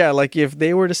one? Yeah, like if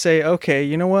they were to say, okay,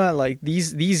 you know what? Like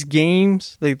these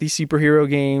games, like these superhero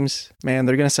games, man,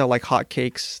 they're going to sell like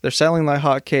hotcakes. They're selling like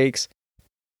hotcakes.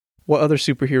 What other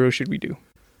superhero should we do?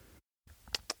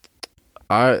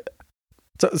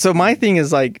 So my thing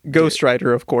is like Ghost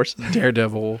Rider, of course.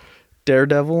 Daredevil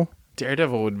Daredevil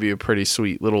would be a pretty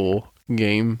sweet little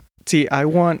game. See, I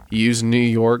want use New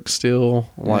York still,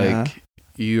 like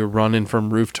you're running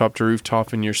from rooftop to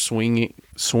rooftop and you're swinging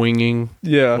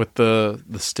with the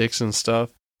sticks and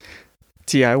stuff.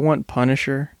 See, I want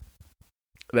Punisher.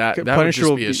 That Punisher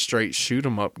would just be a straight shoot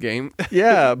 'em up game.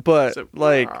 Yeah, but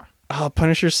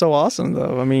Punisher's so awesome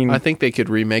though. I mean, I think they could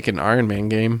remake an Iron Man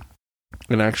game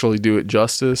and actually do it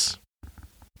justice.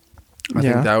 I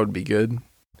think that would be good.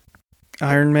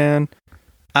 Iron Man.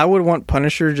 I would want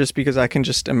Punisher just because I can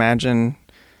just imagine,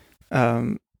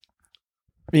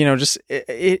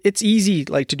 it's easy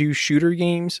like to do shooter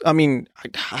games. I mean,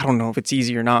 I don't know if it's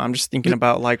easy or not. I'm just thinking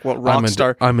about like what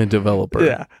Rockstar. I'm a developer.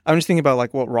 Yeah, I'm just thinking about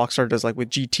like what Rockstar does, like with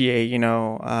GTA.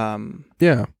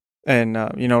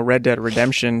 And Red Dead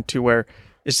Redemption, to where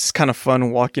it's just kind of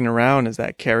fun walking around as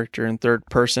that character in third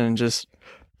person and just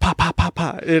pop, pop, pop,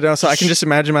 pop. So I can just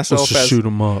imagine myself as shoot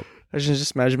 'em up. I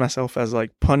just imagine myself as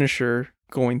like Punisher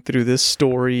going through this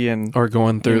story or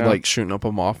going through like shooting up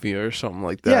a mafia or something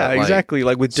like that. Yeah, exactly.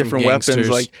 Like with different weapons,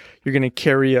 like you're gonna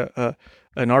carry an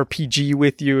RPG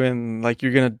with you, and like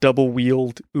you're gonna double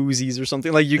wield Uzis or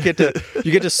something. Like you get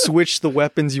to switch the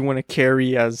weapons you want to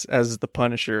carry as the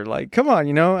Punisher. Like, come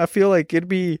on, I feel like it'd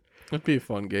be a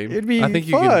fun game. It'd be. I think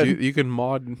fun. you can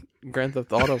mod Grand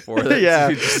Theft Auto for it.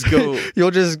 Yeah,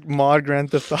 You'll just mod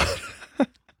Grand Theft Auto.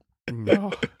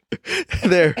 No.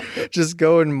 There, just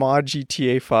go and mod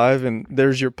GTA 5 and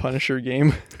there's your Punisher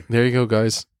game. There you go,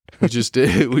 guys. We just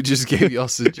gave y'all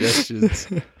suggestions.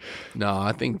 No,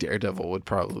 I think Daredevil would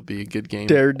probably be a good game.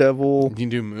 Daredevil. You can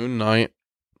do Moon Knight.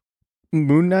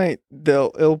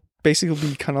 It'll basically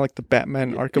be kind of like the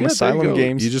Batman Arkham Asylum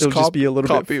games. It'll just be a little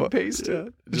copy bit and paste it.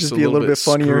 Yeah. Just be a little bit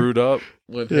funnier. Screwed up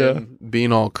with him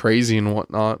being all crazy and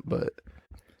whatnot, but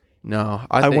no,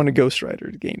 I want a Ghost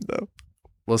Rider game though.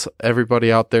 Let's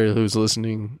everybody out there who's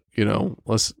listening,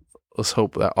 let's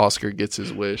hope that Oscar gets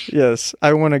his wish. Yes,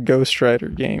 I want a Ghost Rider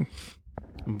game.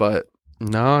 But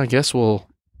no, I guess we'll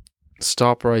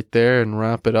stop right there and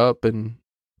wrap it up, and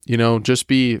just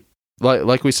be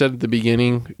like we said at the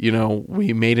beginning.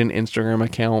 We made an Instagram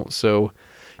account, so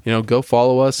go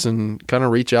follow us and kind of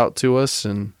reach out to us.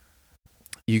 And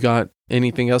you got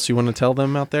anything else you want to tell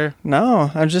them out there?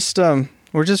 No, I'm just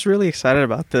we're just really excited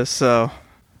about this. So.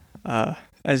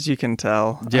 As you can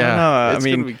tell, it's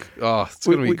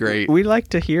gonna be great. We'd like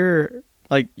to hear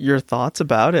like your thoughts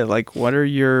about it. Like, what are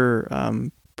your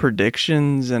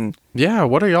predictions and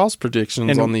what are y'all's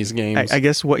predictions on these games? I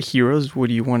guess what heroes would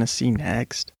you want to see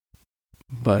next?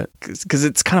 But because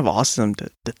it's kind of awesome to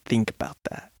think about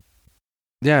that.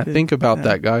 Yeah, think about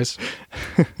that, guys.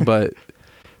 But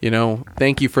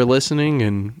thank you for listening,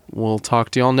 and we'll talk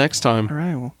to y'all next time. All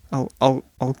right. Well,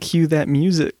 I'll cue that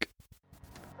music.